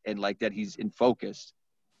happy and like that he's in focus.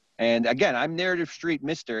 And, again, I'm Narrative Street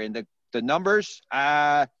Mister. And the numbers,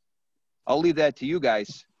 I'll leave that to you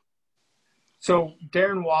guys. So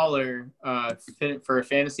Darren Waller, for a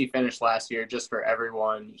fantasy finish last year, just for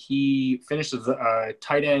everyone, he finished as a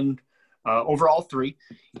tight end overall 3.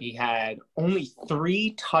 He had only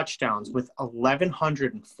 3 touchdowns with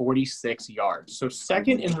 1,146 yards. So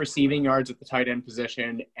second in receiving yards at the tight end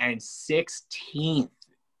position and 16th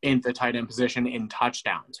in the tight end position in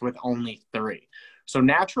touchdowns with only 3. So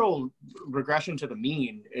natural regression to the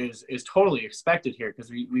mean is totally expected here because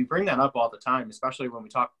we bring that up all the time, especially when we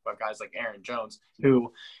talk about guys like Aaron Jones,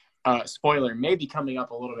 who, spoiler, may be coming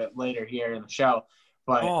up a little bit later here in the show.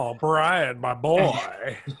 But oh, Brian, my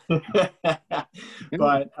boy.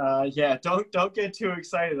 But yeah, don't get too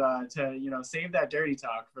excited to save that dirty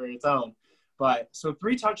talk for its own. But so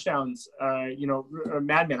 3 touchdowns,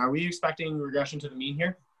 Madman, are we expecting regression to the mean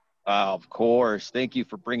here? Of course. Thank you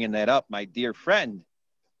for bringing that up, my dear friend.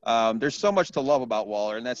 There's so much to love about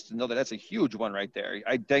Waller, and that's a huge one right there.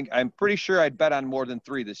 I'm pretty sure I'd bet on more than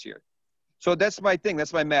 3 this year. So that's my thing.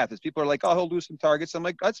 That's my math. Is people are like, oh, he'll lose some targets. I'm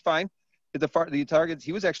like, that's fine. The targets,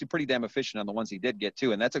 he was actually pretty damn efficient on the ones he did get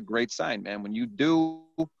too, and that's a great sign, man. When you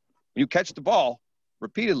catch the ball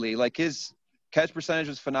repeatedly, like his catch percentage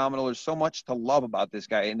was phenomenal. There's so much to love about this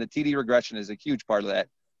guy, and the TD regression is a huge part of that.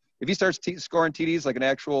 If he starts scoring TDs like an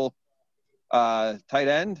actual tight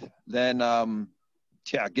end, then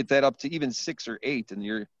get that up to even 6 or 8, and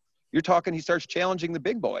you're talking. He starts challenging the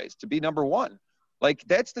big boys to be number one. Like,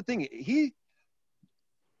 that's the thing. He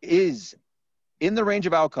is in the range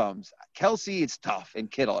of outcomes. Kelsey, it's tough, and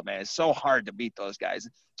Kittle, man, it's so hard to beat those guys.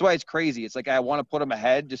 That's why it's crazy. It's like I want to put him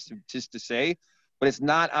ahead just to say, but it's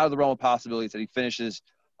not out of the realm of possibilities that he finishes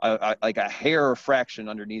like a hair or fraction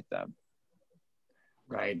underneath them.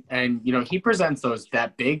 Right. And, he presents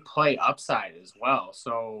that big play upside as well.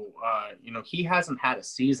 So, he hasn't had a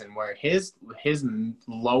season where his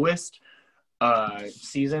lowest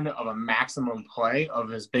season of a maximum play of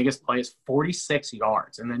his biggest play is 46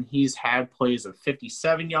 yards. And then he's had plays of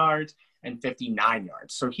 57 yards and 59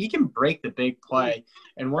 yards. So he can break the big play.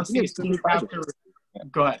 And once these teams have to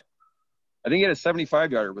 – go ahead. I think he had a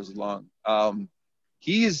 75-yarder was long.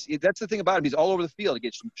 That's the thing about him. He's all over the field. He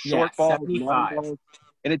gets short balls, long balls.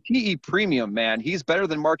 And a TE premium, man, he's better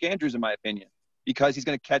than Mark Andrews, in my opinion, because he's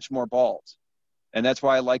going to catch more balls. And that's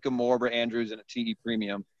why I like him more over Andrews in a TE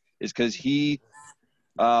premium, is because he's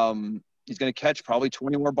going to catch probably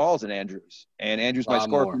 20 more balls than Andrews. And Andrews might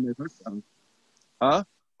score from the first time. Huh?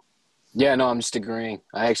 Yeah, no, I'm just agreeing.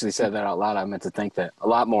 I actually said that out loud. I meant to think that. A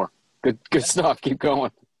lot more. Good stuff. Keep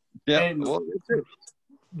going. Yeah. And well,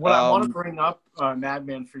 what I want to bring up,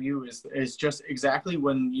 Madman, for you is just exactly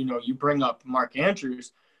when, you bring up Mark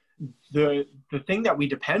Andrews, the thing that we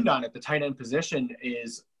depend on at the tight end position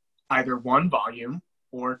is either 1, volume,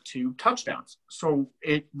 or 2, touchdowns. So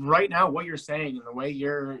right now, what you're saying and the way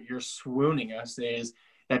you're swooning us is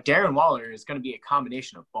that Darren Waller is going to be a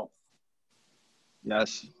combination of both.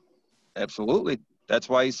 Yes, absolutely. That's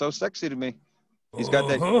why he's so sexy to me. He's got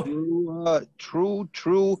that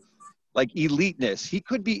true, like, eliteness. He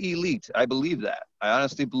could be elite. I believe that. I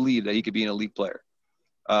honestly believe that he could be an elite player.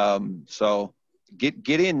 So get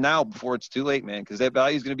in now before it's too late, man, because that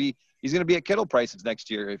value is he's going to be at Kittle prices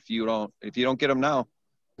next year if you don't get him now.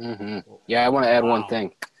 Mm-hmm. Yeah, I want to add one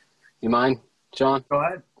thing. You mind, Sean? Go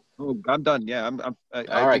ahead. Oh, I'm done. Yeah,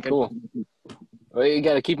 all right, cool. Well, you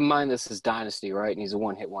got to keep in mind this is Dynasty, right? And he's a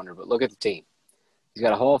one-hit wonder. But look at the team. He's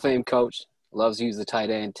got a Hall of Fame coach, loves to use the tight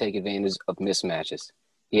end, take advantage of mismatches.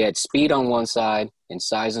 He had speed on one side and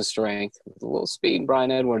size and strength with a little speed, and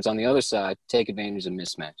Brian Edwards on the other side, take advantage of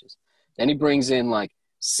mismatches. Then he brings in like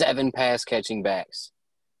 7 pass-catching backs.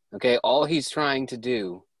 Okay, all he's trying to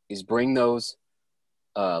do is bring those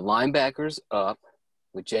linebackers up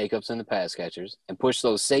with Jacobs and the pass catchers and push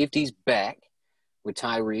those safeties back with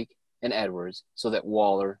Tyreek and Edwards so that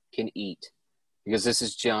Waller can eat, because this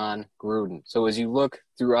is John Gruden. So as you look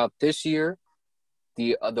throughout this year,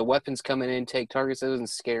 the weapons coming in take targets. That doesn't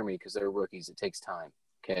scare me because they're rookies. It takes time,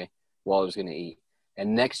 okay? Waller's going to eat.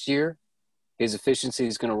 And next year, his efficiency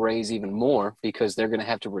is going to raise even more because they're going to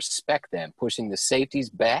have to respect them, pushing the safeties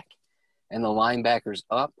back and the linebackers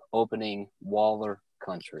up, opening Waller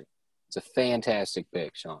country. It's a fantastic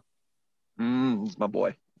pick, Sean. He's my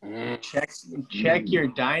boy. Check your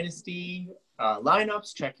dynasty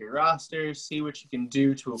lineups, check your rosters, see what you can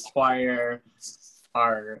do to acquire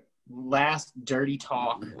our last dirty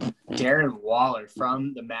talk, Darren Waller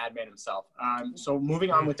from the Madman himself. So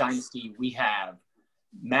moving on with dynasty, we have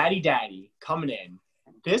Matty Daddy coming in.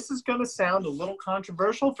 This is going to sound a little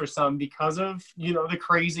controversial for some because of, the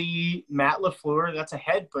crazy Matt LaFleur that's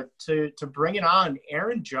ahead, but to bring it on,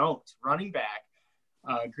 Aaron Jones, running back,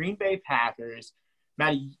 Green Bay Packers.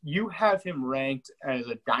 Matty, you have him ranked as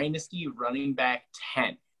a dynasty running back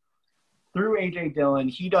 10. Through A.J. Dillon,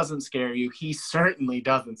 he doesn't scare you. He certainly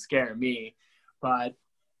doesn't scare me. But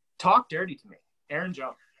talk dirty to me. Aaron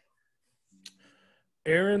Jones.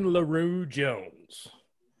 Aaron LaRue Jones.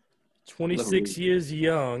 26 years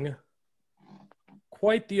young.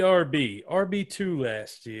 Quite the RB. RB2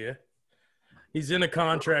 last year. He's in a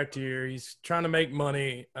contract year. He's trying to make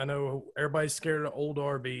money. I know everybody's scared of old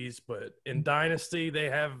RBs, but in Dynasty, they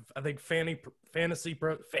have, I think, Fantasy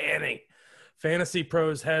Pros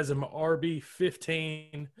has him RB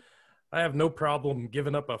 15. I have no problem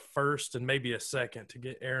giving up a first and maybe a second to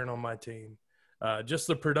get Aaron on my team. Just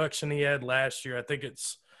the production he had last year, I think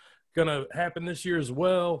it's going to happen this year as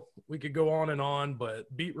well. We could go on,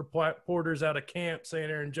 but beat reporters out of camp saying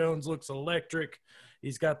Aaron Jones looks electric.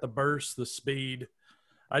 He's got the burst, the speed.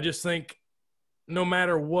 I just think no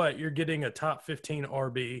matter what, you're getting a top 15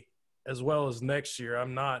 RB as well as next year.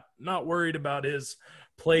 I'm not worried about his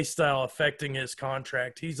play style affecting his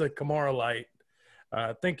contract. He's a Kamara light.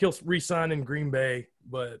 I think he'll re-sign in Green Bay.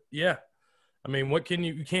 But, yeah, I mean, what can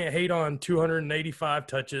you can't hate on 285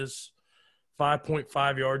 touches,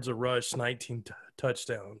 5.5 yards a rush, 19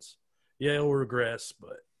 touchdowns. Yeah, he'll regress.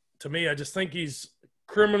 But to me, I just think he's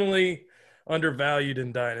criminally undervalued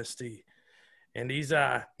in Dynasty. And he's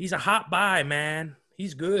a hot buy, man.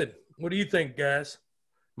 he's good. What do you think, guys?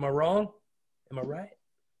 Am I wrong? Am I right?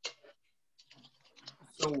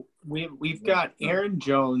 So we've got Aaron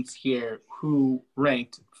Jones here, who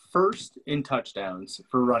ranked first in touchdowns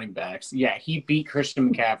for running backs. Yeah, he beat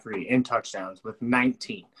Christian McCaffrey in touchdowns with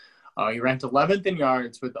 19. He ranked 11th in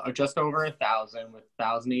yards with just over 1,000 with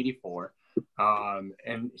 1,084.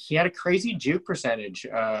 And he had a crazy juke percentage.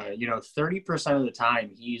 30% of the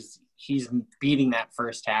time he's beating that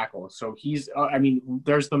first tackle. So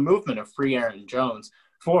there's the movement of free Aaron Jones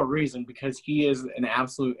for a reason, because he is an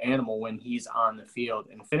absolute animal when he's on the field,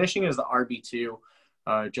 and finishing as the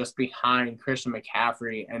RB2, just behind Christian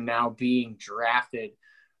McCaffrey, and now being drafted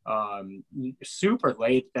super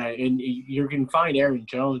late. And you can find Aaron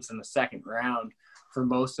Jones in the second round for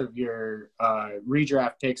most of your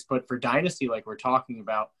redraft picks, but for Dynasty, like we're talking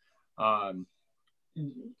about,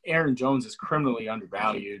 Aaron Jones is criminally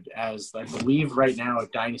undervalued, as I believe right now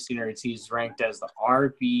at Dynasty Nerds, he's ranked as the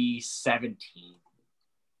RB17.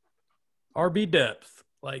 RB depth,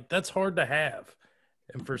 like that's hard to have.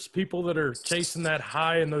 And for people that are chasing that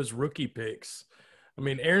high in those rookie picks, I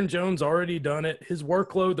mean, Aaron Jones already done it. His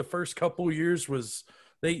workload the first couple of years was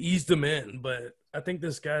they eased him in, but I think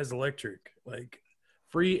this guy's electric. Like,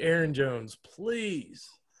 free Aaron Jones, please.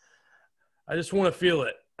 I just want to feel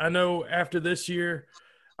it. I know after this year,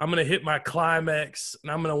 I'm going to hit my climax and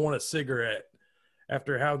I'm going to want a cigarette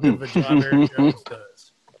after how good of a job Aaron Jones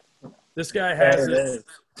does. This guy has it.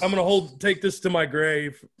 I'm going to take this to my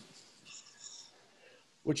grave,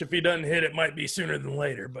 which if he doesn't hit it might be sooner than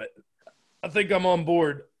later, but I think I'm on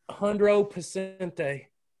board 100%.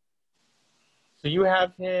 So you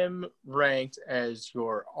have him ranked as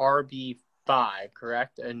your RB5,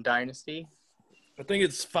 correct, in Dynasty? I think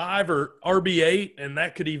it's 5 or RB8, and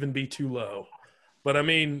that could even be too low. But, I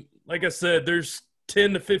mean, like I said, there's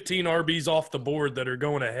 10 to 15 RBs off the board that are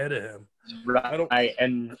going ahead of him. Right.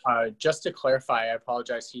 And just to clarify, I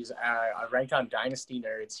apologize, he's ranked on Dynasty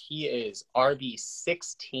Nerds. He is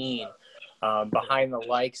RB16 behind the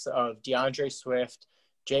likes of DeAndre Swift,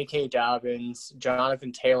 J.K. Dobbins,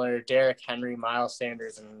 Jonathan Taylor, Derrick Henry, Miles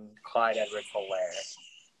Sanders, and Clyde Edwards-Helaire.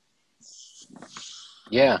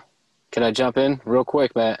 Yeah. Can I jump in real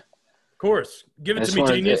quick, Matt? Of course. Give it to me,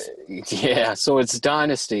 genius. Yeah, so it's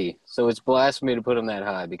Dynasty. So it's blasphemy to put them that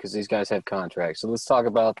high because these guys have contracts. So let's talk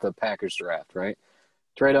about the Packers draft, right?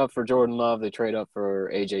 Trade up for Jordan Love. They trade up for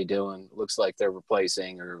A.J. Dillon. Looks like they're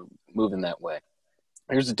replacing or moving that way.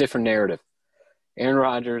 Here's a different narrative. Aaron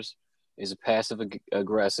Rodgers is a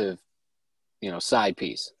passive-aggressive, side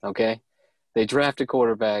piece, okay? They draft a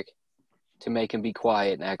quarterback to make him be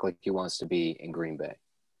quiet and act like he wants to be in Green Bay.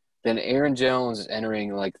 Then Aaron Jones is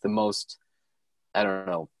entering like the most,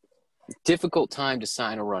 difficult time to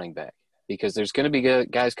sign a running back because there's going to be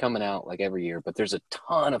guys coming out like every year, but there's a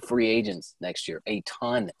ton of free agents next year, a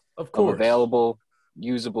ton of available,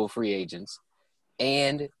 usable free agents,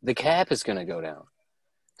 and the cap is going to go down.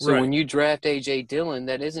 So when you draft A.J. Dillon,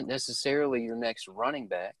 that isn't necessarily your next running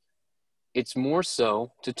back. It's more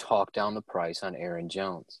so to talk down the price on Aaron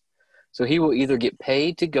Jones. So he will either get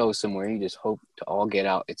paid to go somewhere, you just hope to all get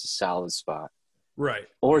out, it's a solid spot. Right.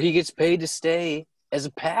 Or he gets paid to stay as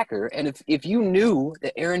a Packer. And if you knew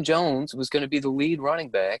that Aaron Jones was going to be the lead running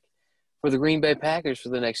back for the Green Bay Packers for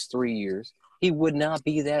the next 3 years, he would not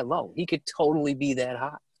be that low. He could totally be that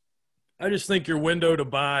high. I just think your window to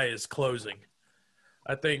buy is closing.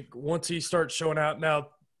 I think once he starts showing out – now,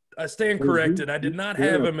 I stand corrected. I did not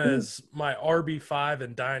have him as my RB5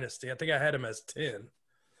 in Dynasty. I think I had him as 10.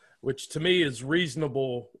 Which to me is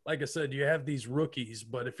reasonable. Like I said, you have these rookies,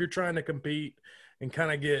 but if you're trying to compete and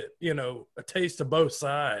kind of get, a taste of both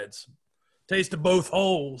sides, taste of both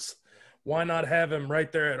holes, why not have him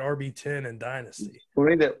right there at RB10 in Dynasty?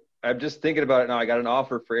 Funny that I'm just thinking about it now. I got an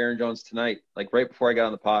offer for Aaron Jones tonight, like right before I got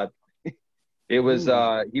on the pod. It was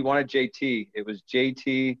he wanted JT. It was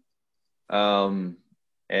JT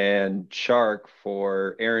and Shark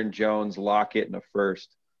for Aaron Jones, Lockett, and a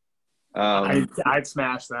first. I'd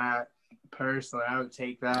smash that personally. I would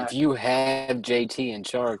take that. If you have JT and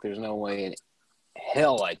Chark, there's no way in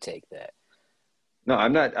hell I'd take that. No,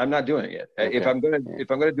 I'm not doing it yet. Okay. If I'm gonna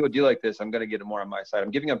do a deal like this, I'm gonna get it more on my side.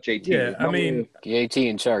 I'm giving up JT. Yeah, JT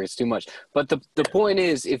and Chark is too much. But the point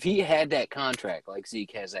is, if he had that contract, like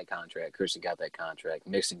Zeke has that contract, Christian got that contract,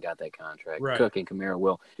 Mixon got that contract, Cook and Kamara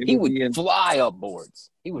will, he would fly up boards.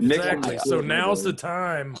 He would exactly. So now's the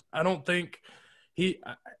time. I don't think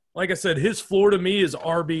like I said, his floor to me is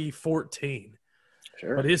RB14.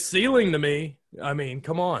 Sure. But his ceiling to me,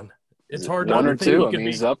 come on. It's hard to one or two.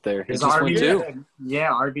 He's up there. He's RB2. Yeah,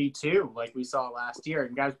 RB2, like we saw last year.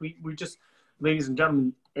 And guys, we just, ladies and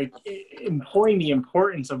gentlemen, employing the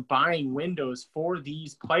importance of buying windows for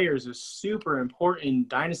these players is super important in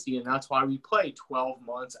Dynasty, and that's why we play 12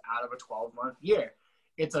 months out of a 12-month year.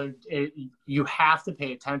 You have to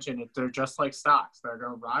pay attention. They're just like stocks. They're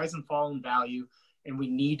going to rise and fall in value, and we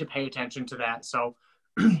need to pay attention to that. So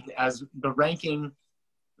as the ranking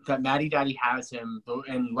that Matty Daddy has him,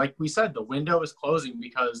 and like we said, the window is closing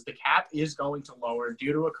because the cap is going to lower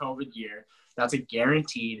due to a COVID year. That's a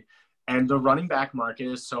guaranteed. And the running back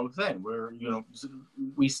market is so thin.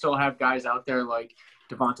 We still have guys out there like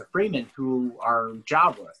Devonta Freeman who are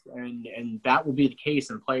jobless, and that will be the case.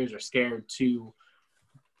 And players are scared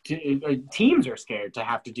teams are scared to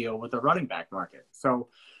have to deal with the running back market. So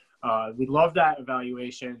we love that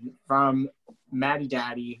evaluation from Matty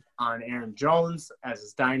Daddy on Aaron Jones as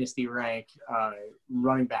his dynasty rank,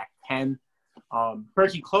 running back 10.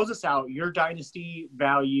 Berkey, close us out. Your dynasty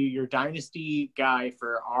value, your dynasty guy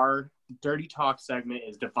for our Dirty Talk segment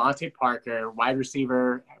is Devontae Parker, wide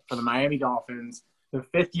receiver for the Miami Dolphins, the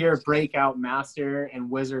fifth-year breakout master and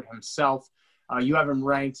wizard himself. You have him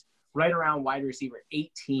ranked right around wide receiver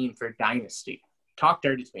 18 for dynasty. Talk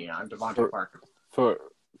dirty to me on Devontae Parker. For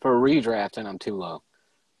redrafting, I'm too low,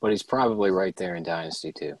 but he's probably right there in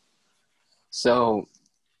dynasty too. So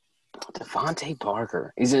Devontae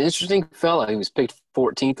Parker, he's an interesting fella. He was picked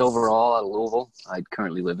 14th overall out of Louisville. I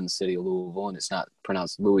currently live in the city of Louisville, and it's not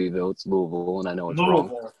pronounced Louisville, it's Louisville, and I know it's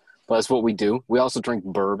wrong. But that's what we do. We also drink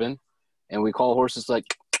bourbon, and we call horses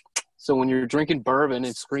like – so when you're drinking bourbon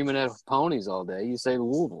and screaming at ponies all day, you say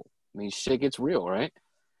Louisville. I mean, shit gets real, right?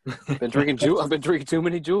 I've been drinking too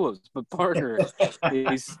many Juleps. But Parker,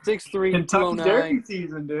 he's 6'3", Kentucky 209. Derby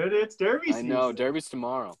season, dude. It's Derby season. I know. Derby's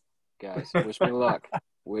tomorrow, guys. Wish me luck.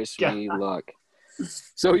 Wish me luck.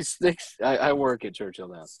 So he's I work at Churchill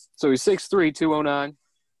now. So he's 6'3", 209.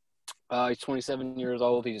 He's 27 years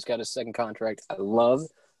old. He just got his second contract.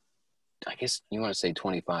 I guess you want to say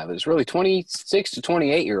 25, but it's really 26 to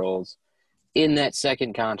 28-year-olds in that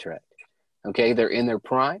second contract. Okay, they're in their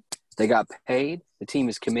prime. They got paid. The team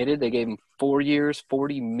is committed. They gave him 4 years,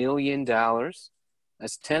 $40 million.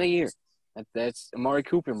 That's 10 a year. That's Amari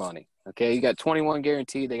Cooper money. Okay, you got 21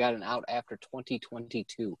 guaranteed. They got an out after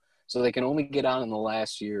 2022. So they can only get on in the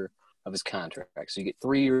last year of his contract. So you get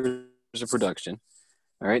 3 years of production.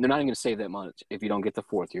 All right, they're not even going to save that much if you don't get the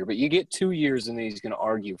fourth year. But you get 2 years, and then he's going to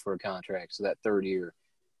argue for a contract. So that third year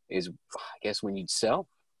is, I guess, when you'd sell.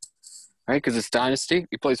 All right, because it's dynasty.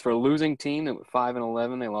 He plays for a losing team that went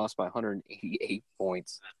 5-11. They lost by 188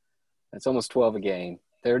 points. That's almost 12 a game.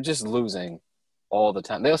 They're just losing all the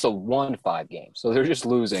time. They also won 5 games, so they're just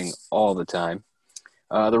losing all the time.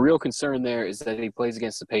 The real concern there is that he plays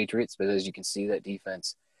against the Patriots, but as you can see, that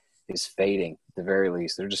defense is fading at the very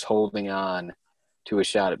least. They're just holding on to a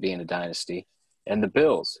shot at being a dynasty. And the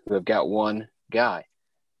Bills, who have got one guy,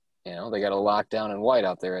 they got a lockdown and White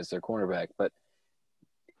out there as their cornerback, but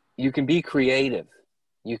you can be creative.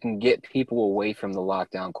 You can get people away from the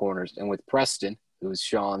lockdown corners. And with Preston, who's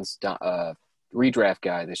Sean's redraft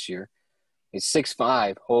guy this year, he's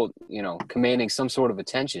 6'5", commanding some sort of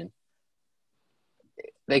attention.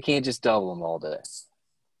 They can't just double him all day.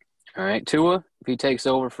 All right, Tua, if he takes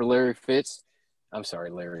over for Larry Fitz.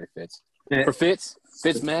 For Fitz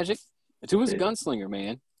Magic, Tua's a gunslinger,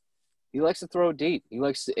 man. He likes to throw deep.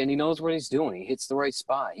 And he knows what he's doing. He hits the right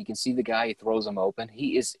spot. He can see the guy. He throws him open.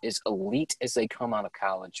 He is as elite as they come out of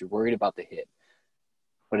college. You're worried about the hip.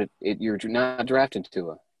 But you're not drafting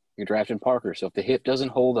Tua. You're drafting Parker. So if the hip doesn't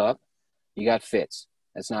hold up, you got Fitz.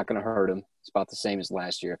 That's not going to hurt him. It's about the same as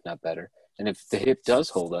last year, if not better. And if the hip does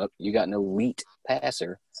hold up, you got an elite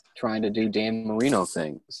passer trying to do Dan Marino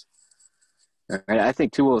things. All right, I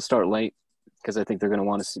think Tua will start late, because I think they're going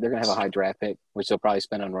to have a high draft pick, which they'll probably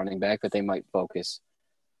spend on running back, but they might focus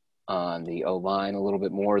on the O-line a little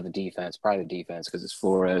bit more, the defense, probably the defense, because it's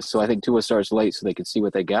Flores. So I think Tua starts late so they can see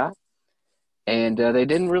what they got. And they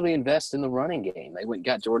didn't really invest in the running game. They went and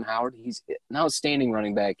got Jordan Howard. He's an outstanding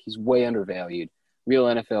running back. He's way undervalued, real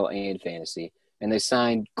NFL and fantasy. And they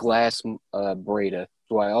signed Glass Breda,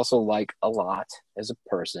 who I also like a lot as a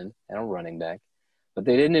person and a running back. But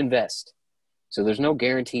they didn't invest. So there's no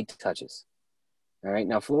guaranteed touches. All right,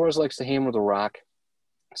 now Flores likes to hammer the rock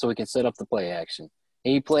so he can set up the play action.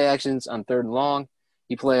 He play actions on 3rd and long.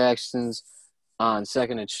 He play actions on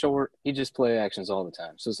 2nd and short. He just play actions all the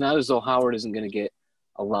time. So it's not as though Howard isn't going to get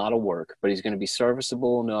a lot of work, but he's going to be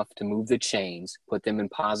serviceable enough to move the chains, put them in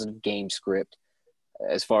positive game script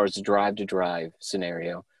as far as the drive-to-drive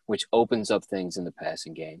scenario, which opens up things in the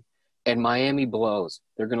passing game. And Miami blows.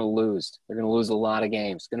 They're going to lose. They're going to lose a lot of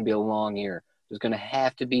games. It's going to be a long year. There's going to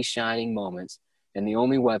have to be shining moments. And the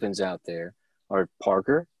only weapons out there are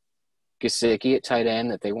Parker, Gesicki at tight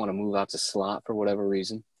end that they want to move out to slot for whatever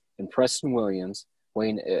reason, and Preston Williams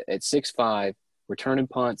weighing at 6'5", returning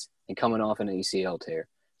punts and coming off an ACL tear.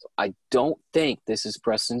 So I don't think this is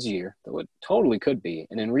Preston's year, though it totally could be.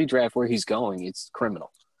 And in redraft where he's going, it's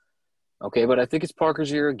criminal. Okay, but I think it's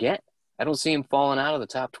Parker's year again. I don't see him falling out of the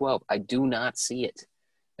top 12. I do not see it.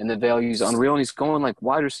 And the value's unreal. And he's going like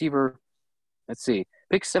wide receiver. Let's see.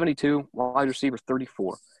 Pick 72, wide receiver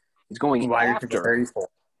 34. He's going Wide after receiver 34.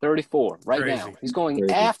 34 right Crazy. now. He's going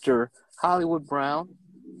Crazy. after Hollywood Brown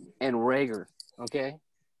and Rager. Okay?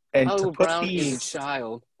 And to Hollywood put Brown is a these,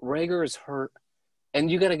 child. Rager is hurt. And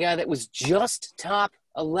you got a guy that was just top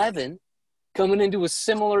 11 coming into a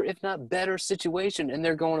similar, if not better, situation, and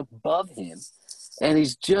they're going above him. And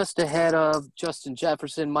he's just ahead of Justin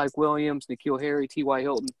Jefferson, Mike Williams, N'Keal Harry, T.Y.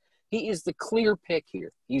 Hilton. He is the clear pick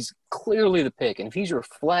here. He's clearly the pick. And if he's your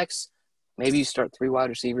flex, maybe you start 3 wide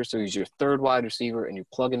receivers, so he's your 3rd wide receiver, and you're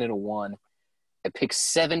plugging in a 1 at pick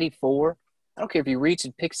 74. I don't care if you reach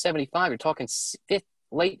at pick 75. You're talking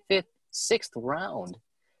late 5th, 6th round.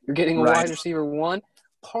 You're getting a wide receiver 1.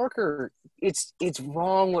 Parker, it's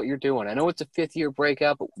wrong what you're doing. I know it's a 5th-year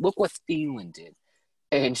breakout, but look what Thielen did.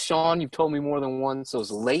 And, Sean, you've told me more than once,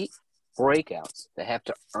 those late breakouts, they have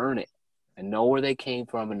to earn it and know where they came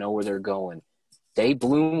from and know where they're going. They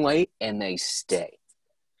bloom late, and they stay.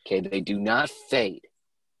 Okay, they do not fade.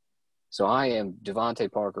 So I am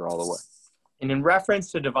Devontae Parker all the way. and in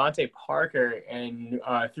reference to Devontae Parker and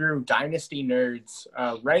through Dynasty Nerds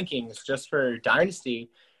rankings, just for Dynasty,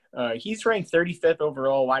 he's ranked 35th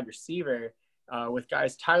overall wide receiver with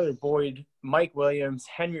guys Tyler Boyd, Mike Williams,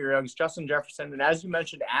 Henry Ruggs, Justin Jefferson, and as you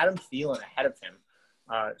mentioned, Adam Thielen ahead of him.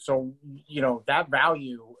 So, you know, that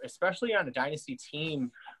value, especially on a Dynasty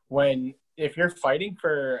team, if you're fighting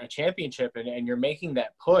for a championship and you're making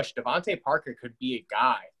that push, Devontae Parker could be a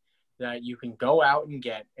guy that you can go out and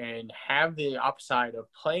get and have the upside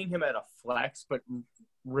of playing him at a flex, but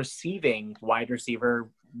receiving wide receiver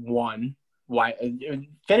 1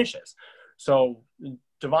 finishes. So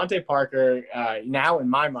Devontae Parker, now in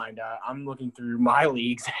my mind, I'm looking through my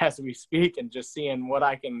leagues as we speak and just seeing what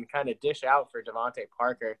I can kind of dish out for Devontae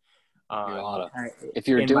Parker. If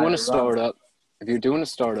you're doing a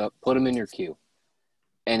startup, put him in your queue.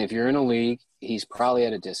 And if you're in a league, he's probably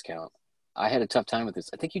at a discount. I had a tough time with this.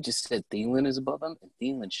 I think you just said Thielen is above him, and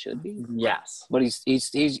Thielen should be. Yes. But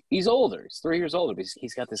he's older. He's 3 years older, but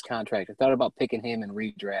he's got this contract. I thought about picking him in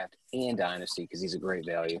redraft and dynasty because he's a great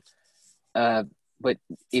value. But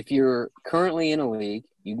if you're currently in a league,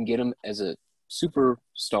 you can get him as a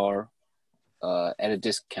superstar at a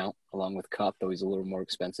discount along with Kupp, though he's a little more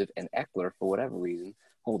expensive, and Eckler, for whatever reason,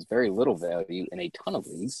 holds very little value in a ton of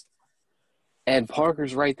leagues. And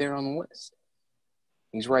Parker's right there on the list.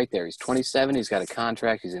 He's right there. He's 27. He's got a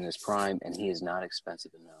contract. He's in his prime, and he is not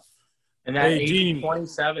expensive enough. And that age of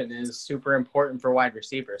 27 is super important for wide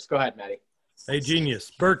receivers. Go ahead, Matty. Hey,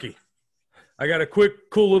 genius. Berkey. I got a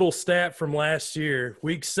cool little stat from last year.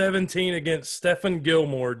 Week 17 against Stephen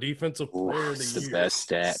Gilmore, defensive player of the year. It's the best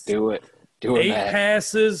stat. Do it. 8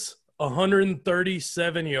 passes,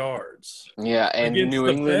 137 yards. Yeah, and against New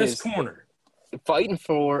the England best is corner. fighting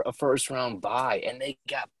for a first-round bye, and they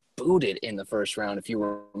got booted in the first round, if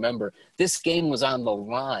you remember. This game was on the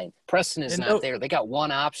line. Preston is not there. They got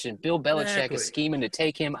one option. Bill Belichick is scheming to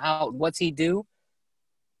take him out. What's he do?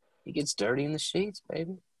 He gets dirty in the sheets,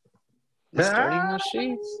 baby. He's dirty in the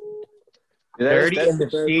sheets. Dirty in the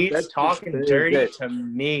sheets, talking dirty to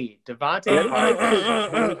me. Devontae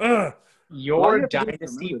Parker, your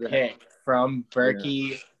dynasty pick from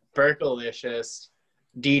Berkey, Berkelicious,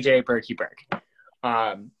 DJ Berkey Burke.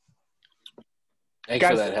 Thanks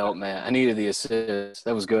for that help, man. I needed the assist.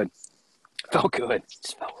 That was good. Felt good. It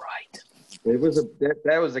just felt right.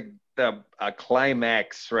 It was a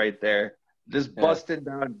climax right there. Just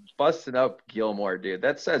busting up Gilmore, dude.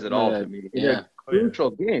 That says it all to me. In a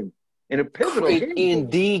crucial game. In a pivotal game. In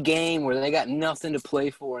the game where they got nothing to play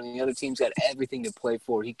for and the other team's got everything to play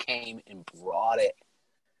for, he came and brought it.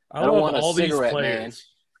 I don't want a cigarette, man.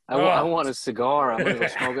 I want a cigar. I'm going to go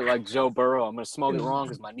smoke it like Joe Burrow. I'm going to smoke it wrong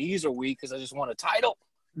because my knees are weak because I just want a title.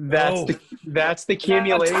 That's the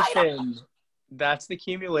accumulation. That's the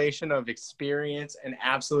accumulation of experience and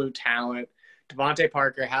absolute talent. Devontae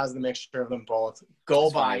Parker has the mixture of them both. Go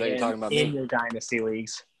buy him in your dynasty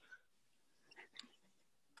leagues.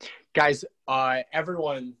 Guys,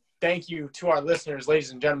 everyone, thank you to our listeners,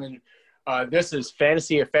 ladies and gentlemen. This is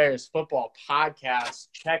Fantasy Affairs Football Podcast.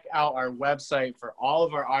 Check out our website for all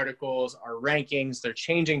of our articles, our rankings. They're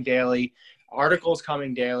changing daily. Articles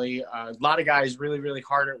coming daily. A lot of guys really, really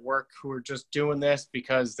hard at work who are just doing this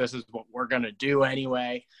because this is what we're going to do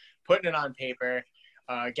anyway, putting it on paper.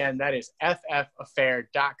 Again, that is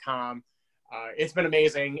ffaffair.com. It's been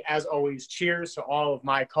amazing. As always, cheers to all of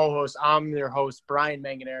my co-hosts. I'm your host, Brian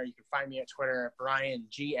Manganero. You can find me at Twitter at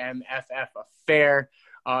BrianGMFFaffair.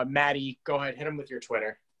 Maddie, go ahead. Hit him with your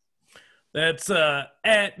Twitter. That's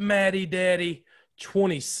at Maddie Daddy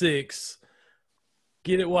 26.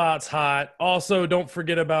 Get it while it's hot. Also, don't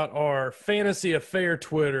forget about our Fantasy Affair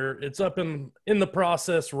Twitter. It's up in the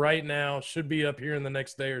process right now. Should be up here in the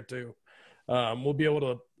next day or two. We'll be able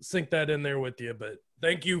to sync that in there with you. But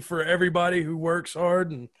thank you for everybody who works hard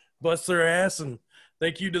and busts their ass. And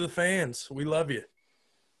thank you to the fans. We love you.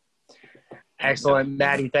 Excellent,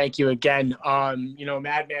 Maddie. Thank you again.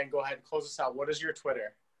 Madman, go ahead and close us out. What is your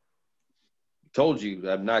Twitter? Told you,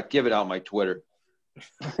 I'm not giving out my Twitter.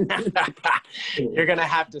 You're going to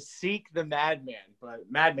have to seek the Madman. But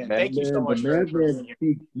Madman, thank you so much for being here.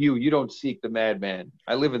 You don't seek the Madman.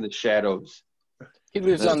 I live in the shadows. He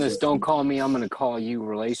lives on this "don't call me, I'm going to call you"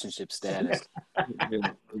 relationship status.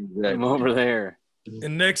 I'm over there.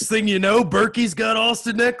 And next thing you know, Berkey's got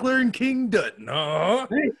Austin Eckler and King Dutton.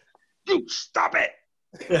 Hey, you stop it.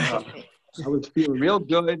 I was feeling real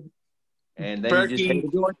good, and then you just had to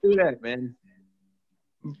go through that, man.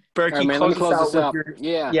 Berkey, right, man, let me close this out.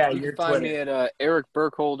 You can find me at Eric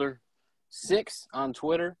Burkholder 6 on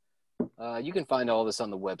Twitter. You can find all this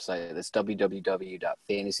on the website. That's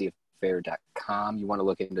www.fantasyaffair.com. You want to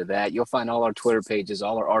look into that. You'll find all our Twitter pages,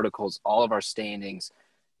 all our articles, all of our standings.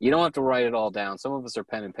 You don't have to write it all down. Some of us are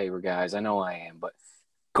pen and paper guys. I know I am, but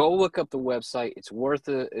go look up the website. It's worth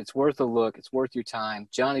a look. It's worth your time.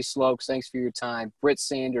 Johnny Slokes, thanks for your time. Britt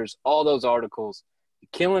Sanders, all those articles. You're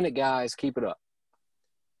killing it, guys. Keep it up.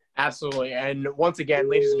 Absolutely. And once again,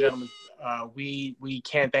 ladies and gentlemen, we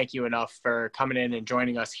can't thank you enough for coming in and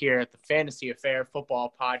joining us here at the Fantasy Affair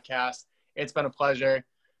Football Podcast. It's been a pleasure.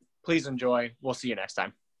 Please enjoy. We'll see you next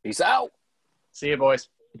time. Peace out. See you, boys.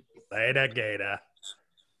 Later, Gator.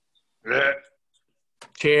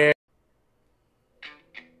 Cheers.